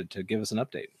soon to give us an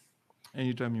update.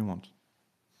 Anytime you want.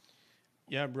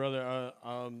 Yeah, brother.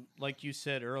 Like you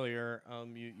said earlier,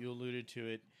 you alluded to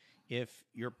it. If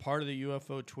you're part of the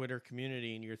UFO Twitter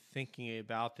community and you're thinking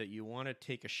about that, you want to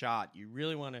take a shot. You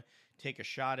really want to take a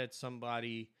shot at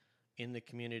somebody in the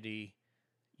community.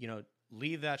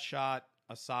 Leave that shot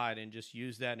aside and just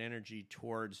use that energy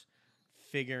towards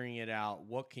figuring it out.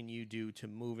 What can you do to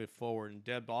move it forward? And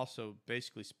Deb also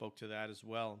basically spoke to that as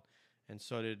well, and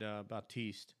so did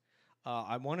Baptiste.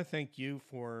 I want to thank you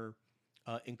for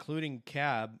including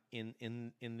Cab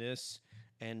in this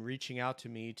and reaching out to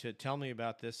me to tell me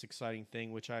about this exciting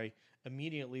thing, which I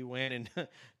immediately went and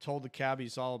told the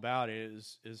cabbies all about. It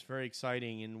is very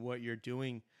exciting, and what you're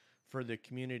doing for the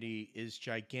community is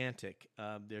gigantic.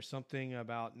 There's something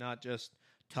about not just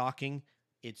talking,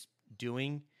 it's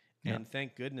doing. Yeah. And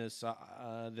thank goodness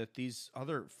that these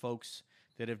other folks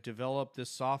that have developed this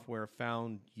software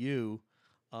found you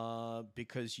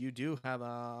because you do have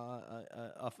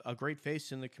a great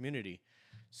face in the community.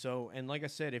 So, and like I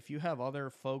said, if you have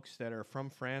other folks that are from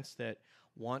France that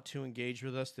want to engage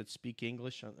with us that speak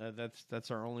English, that's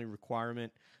our only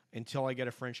requirement until I get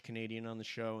a French Canadian on the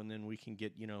show, and then we can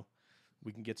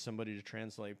get somebody to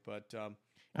translate. But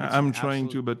I'm trying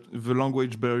to, but the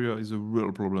language barrier is a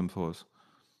real problem for us.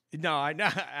 No, I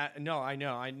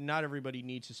know. Not everybody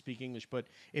needs to speak English, but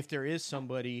if there is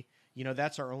somebody,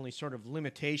 that's our only sort of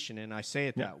limitation, and I say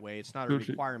it that way. It's not a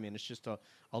requirement; it's just a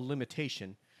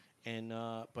limitation. And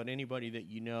but anybody that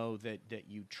that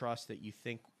you trust, that you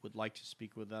think would like to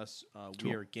speak with us,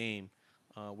 we are game.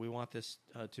 We want this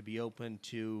to be open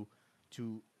to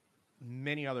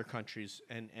many other countries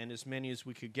and as many as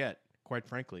we could get. Quite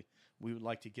frankly, we would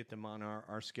like to get them on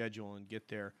our schedule and get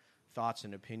their thoughts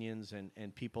and opinions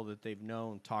and people that they've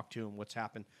known, talked to, and what's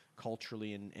happened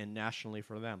culturally and nationally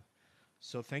for them.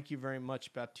 So thank you very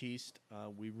much, Baptiste.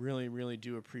 We really, really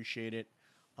do appreciate it.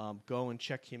 Go and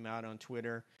check him out on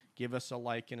Twitter. Give us a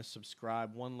like and a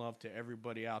subscribe. One love to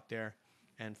everybody out there.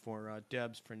 And for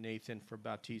Debs, for Nathan, for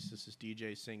Baptiste, this is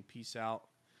DJ saying peace out.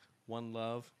 One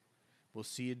love. We'll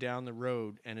see you down the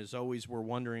road. And as always, we're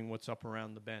wondering what's up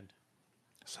around the bend.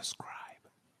 Subscribe.